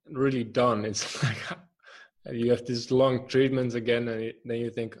really done. It's like you have this long treatment again, and then you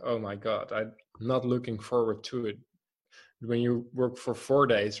think, oh my God, I'm not looking forward to it. When you work for 4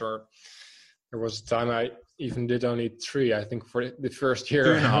 days, or there was a time I even did only 3, I think, for the first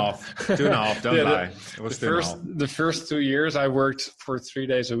year. 2.5, don't lie. It was the first 2 years I worked for 3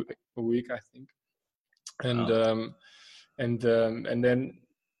 days a week, I think. And then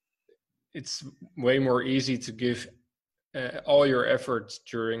it's way more easy to give all your efforts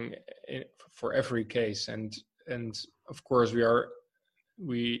for every case, and of course we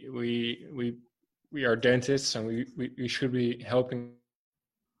are dentists, and we should be helping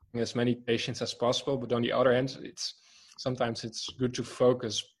as many patients as possible. But on the other hand, sometimes it's good to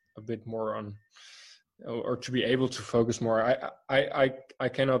focus a bit more on, or to be able to focus more. I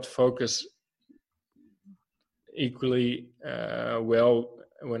cannot focus equally well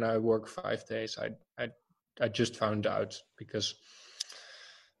when I work 5 days. I just found out, because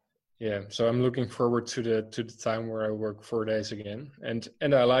so I'm looking forward to the time where I work 4 days again, and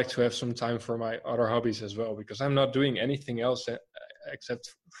I like to have some time for my other hobbies as well, because I'm not doing anything else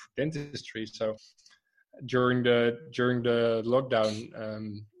except dentistry. So during the lockdown,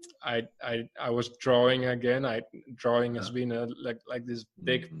 I was drawing again. Drawing has been like this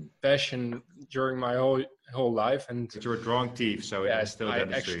big passion during my whole life, and but you're a drawing thief, so yeah, still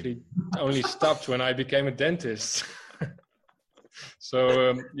dentistry. I actually only stopped when I became a dentist.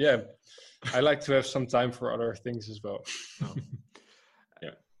 So I like to have some time for other things as well.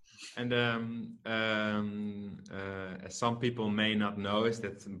 Yeah, and as some people may not know, is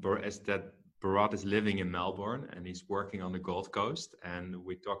that Bharat is living in Melbourne and he's working on the Gold Coast, and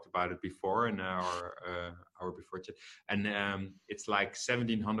we talked about it before in our before chat. And it's like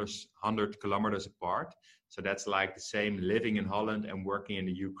 1,700 kilometers apart, so that's like the same living in Holland and working in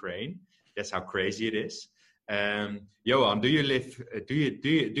the Ukraine. That's how crazy it is. Johan, do you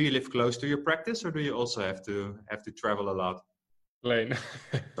live close to your practice, or do you also have to travel a lot? Lane.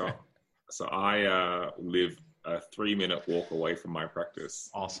 So I live a 3-minute walk away from my practice.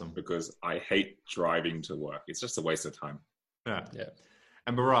 Awesome. Because I hate driving to work. It's just a waste of time. Yeah.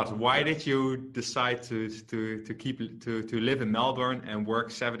 And Bharat, why did you decide to live in Melbourne and work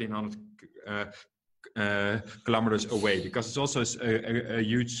 1,700 kilometers away? Because it's also a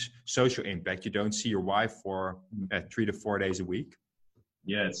huge social impact. You don't see your wife for 3 to 4 days a week.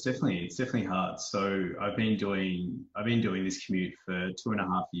 Yeah, it's definitely hard. So I've been doing this commute for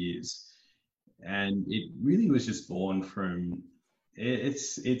 2.5 years. And it really was just born from,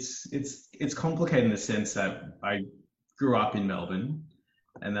 it's complicated in the sense that I grew up in Melbourne,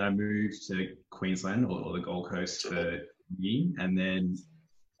 and then I moved to Queensland or the Gold Coast for uni, and then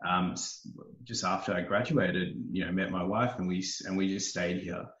just after I graduated, met my wife, and we just stayed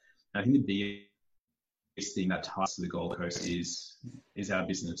here. And I think the biggest thing that ties to the Gold Coast is our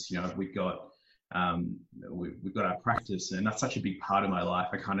business. We've got our practice, and that's such a big part of my life.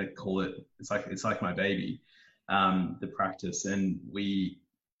 I kind of call it, it's like my baby, the practice. And we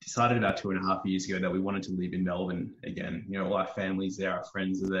decided about 2.5 years ago that we wanted to live in Melbourne again. You know, all our families there, our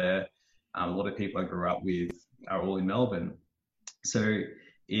friends are there. A lot of people I grew up with are all in Melbourne. So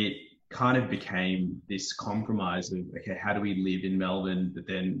it kind of became this compromise of, okay, how do we live in Melbourne, but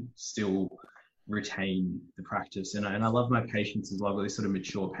then still retain the practice? And I love my patients as well. I've got this sort of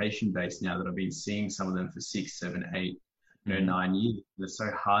mature patient base now that I've been seeing some of them for 6, 7, 8, 9 years. It's so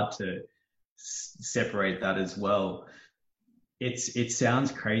hard to separate that as well. It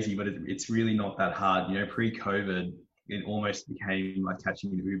sounds crazy, but it's really not that hard. You know, pre-COVID, it almost became like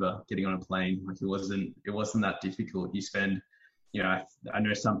catching an Uber, getting on a plane. Like it wasn't that difficult. You spend, you know, I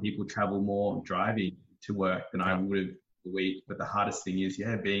know some people travel more driving to work than I would have a week, but the hardest thing is,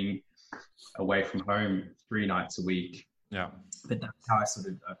 being away from home 3 nights a week. Yeah. But that's how I sort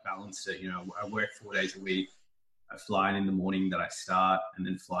of balanced it. You know, I work 4 days a week. I fly in the morning that I start and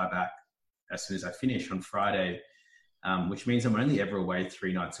then fly back as soon as I finish on Friday, which means I'm only ever away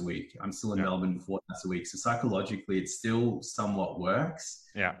 3 nights a week. I'm still in Melbourne 4 nights a week. So psychologically, it still somewhat works.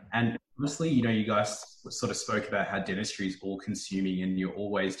 Yeah. And honestly, you know, you guys sort of spoke about how dentistry is all consuming and you're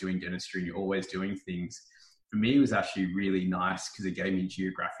always doing dentistry, you're always doing things. For me, it was actually really nice because it gave me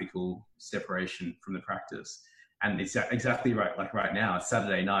geographical separation from the practice. And it's exactly right. Like right now, it's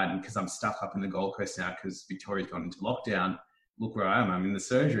Saturday night, and because I'm stuck up in the Gold Coast now because Victoria's gone into lockdown, look where I am. I'm in the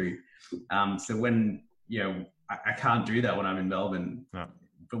surgery. So when, you know, I can't do that when I'm in Melbourne. No.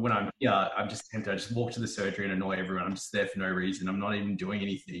 But when I'm here, I'm just tempted. I just walk to the surgery and annoy everyone. I'm just there for no reason. I'm not even doing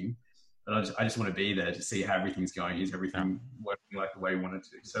anything. But I just want to be there to see how everything's going. Is everything working like the way we want it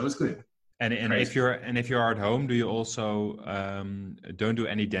to? So it was good. And if you're at home, do you also don't do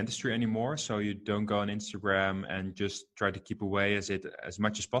any dentistry anymore? So you don't go on Instagram and just try to keep away as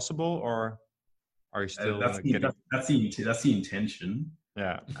much as possible, or are you still? That's the intention.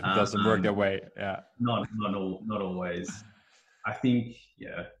 Yeah, it doesn't work that way. Yeah, not always. I think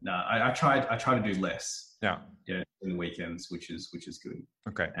I try to do less. Yeah, in the weekends, which is good.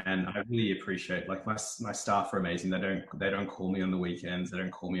 Okay. And I really appreciate, like, my staff are amazing. They don't call me on the weekends. They don't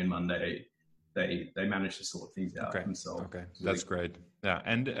call me on Monday. They manage to sort things out themselves. Okay, that's great. Yeah,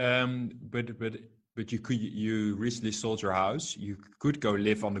 and but you recently sold your house. You could go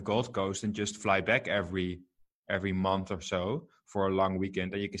live on the Gold Coast and just fly back every month or so for a long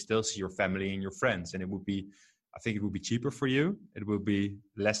weekend, and you can still see your family and your friends. And I think it would be cheaper for you. It will be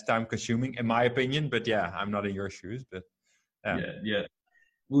less time consuming, in my opinion. But yeah, I'm not in your shoes. But yeah.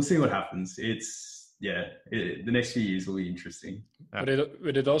 We'll see what happens. The next few years will be interesting. But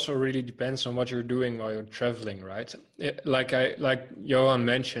it also really depends on what you're doing while you're traveling, right? Like Johan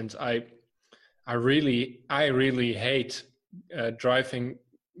mentioned, I really hate driving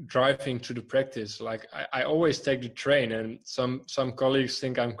to the practice. Like I always take the train, and some colleagues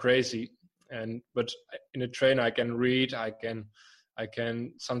think I'm crazy. But in a train I can read, I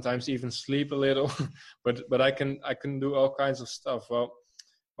can sometimes even sleep a little, but I can do all kinds of stuff. Well,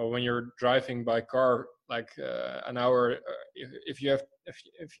 when you're driving by car, like an hour, if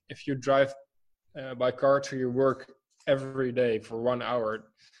you drive by car to your work every day for 1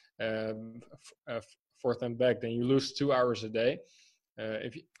 hour, forth and back, then you lose 2 hours a day.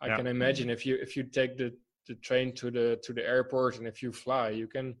 I can imagine if you take the train to the airport, and if you fly, you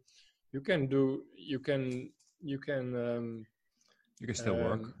can still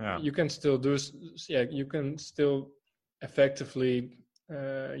work. You can still do. You can still effectively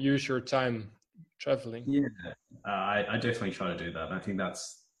use your time traveling. Yeah, I definitely try to do that. I think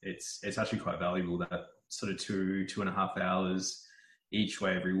it's actually quite valuable, that sort of 2.5 hours each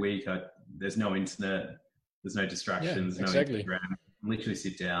way every week. There's no internet, there's no distractions, no Instagram. Literally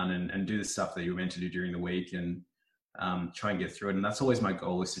sit down and do the stuff that you're meant to do during the week, and try and get through it. And that's always my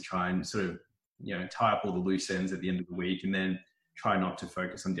goal, is to try and sort of, you know, tie up all the loose ends at the end of the week, and then try not to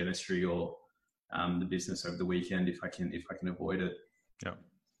focus on dentistry or the business over the weekend if I can avoid it. Yeah,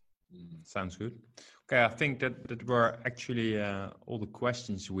 sounds good. Okay, I think that were actually all the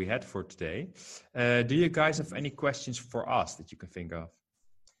questions we had for today. Do you guys have any questions for us that you can think of?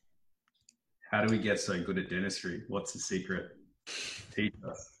 How do we get so good at dentistry? What's the secret? Teach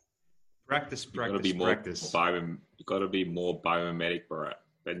us. Practice. You got to be more biomimetic, Bharat.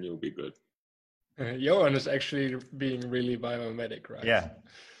 Then you'll be good. Johan is actually being really biomimetic, right? Yeah.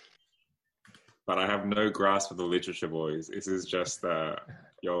 But I have no grasp of the literature, boys. This is just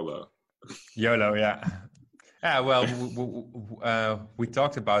YOLO. YOLO, yeah. Yeah, well, we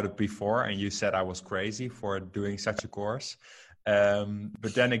talked about it before, and you said I was crazy for doing such a course.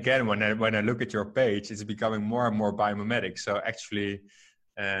 But then again, when I look at your page, it's becoming more and more biomimetic. So actually,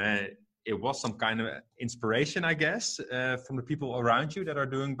 it was some kind of inspiration, I guess, from the people around you that are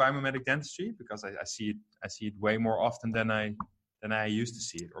doing biomimetic dentistry, because I see it way more often than I than I used to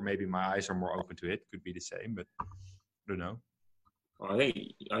see it. Or maybe my eyes are more open to it. Could be the same, but I don't know. I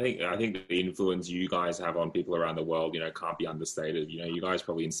think the influence you guys have on people around the world, can't be understated. You guys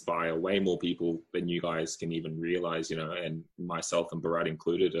probably inspire way more people than you guys can even realize. And myself and Bharat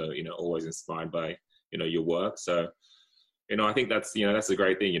included are always inspired by your work. So I think that's a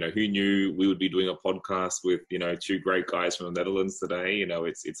great thing. Who knew we would be doing a podcast with two great guys from the Netherlands today?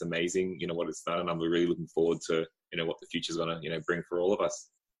 It's amazing what it's done, and I'm really looking forward to what the future's gonna bring for all of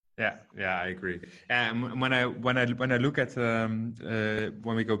us. Yeah, I agree. And when I look at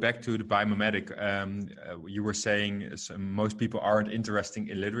when we go back to the biomimetic, you were saying most people aren't interested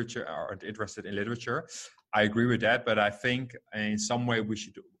in literature. I agree with that, but I think in some way we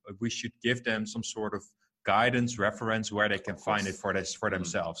should give them some sort of guidance, reference where they can find it for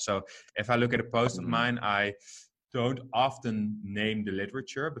themselves. So if I look at a post of mine, I don't often name the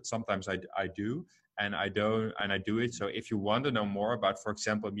literature, but sometimes I do. And I do it. So if you want to know more about, for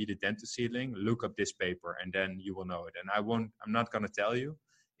example, medial dental seedling, look up this paper, and then you will know it. And I'm not going to tell you.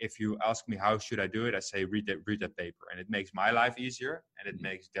 If you ask me how should I do it, I say read that paper, and it makes my life easier, and it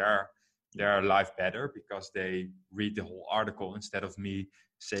makes their life better, because they read the whole article instead of me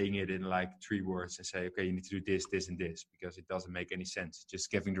saying it in like 3 words and say, okay, you need to do this, this, and this, because it doesn't make any sense.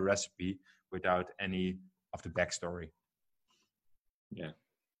 Just giving the recipe without any of the backstory. Yeah.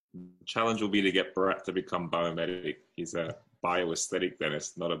 The challenge will be to get Bharat to become biomimetic. He's a bioaesthetic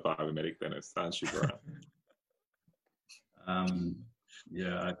dentist, not a biomimetic dentist, aren't you, Bharat?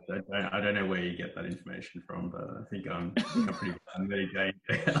 Yeah, I don't know where you get that information from, but I think I'm pretty biomimetic.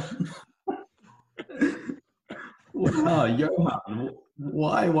 Wow, Johan,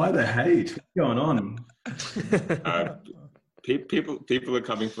 why the hate? What's going on? People are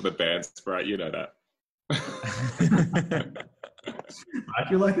coming for the bands, Bharat. You know that. I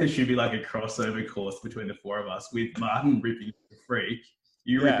feel like there should be like a crossover course between the 4 of us, with Martin ripping into Freak,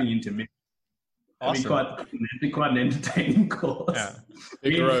 you ripping into me. Awesome. It'd be quite an entertaining course. Yeah.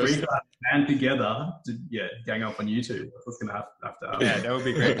 Me and Freak are band together to gang up on YouTube. That's what's gonna have to happen. Yeah, that would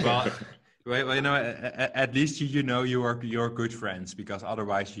be great. Well, at least you're good friends, because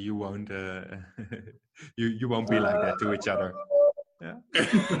otherwise you won't you won't be like that to each other. Yeah.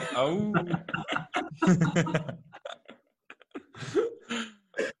 Oh.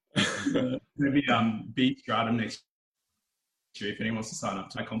 Maybe beat Stratum next year if anyone wants to sign up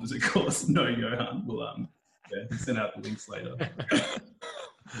to my composite course. No, Johan, we'll send out the links later.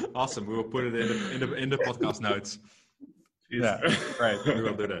 Awesome. We will put it in the podcast notes. Yeah, right. We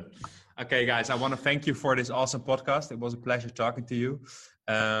will do that. Okay, guys, I want to thank you for this awesome podcast. It was a pleasure talking to you.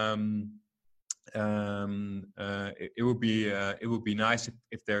 It would be nice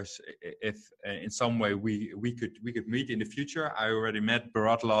if in some way we could meet in the future. I already met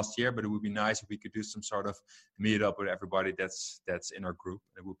Bharat last year, but it would be nice if we could do some sort of meet up with everybody that's in our group.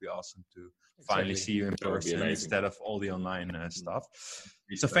 It would be awesome to finally see you in person instead of all the online stuff.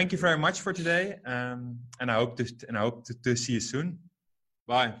 So thank you very much for today, and I hope to see you soon.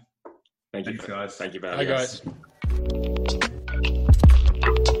 Bye. Thank you, guys. Thank you, bye, guys.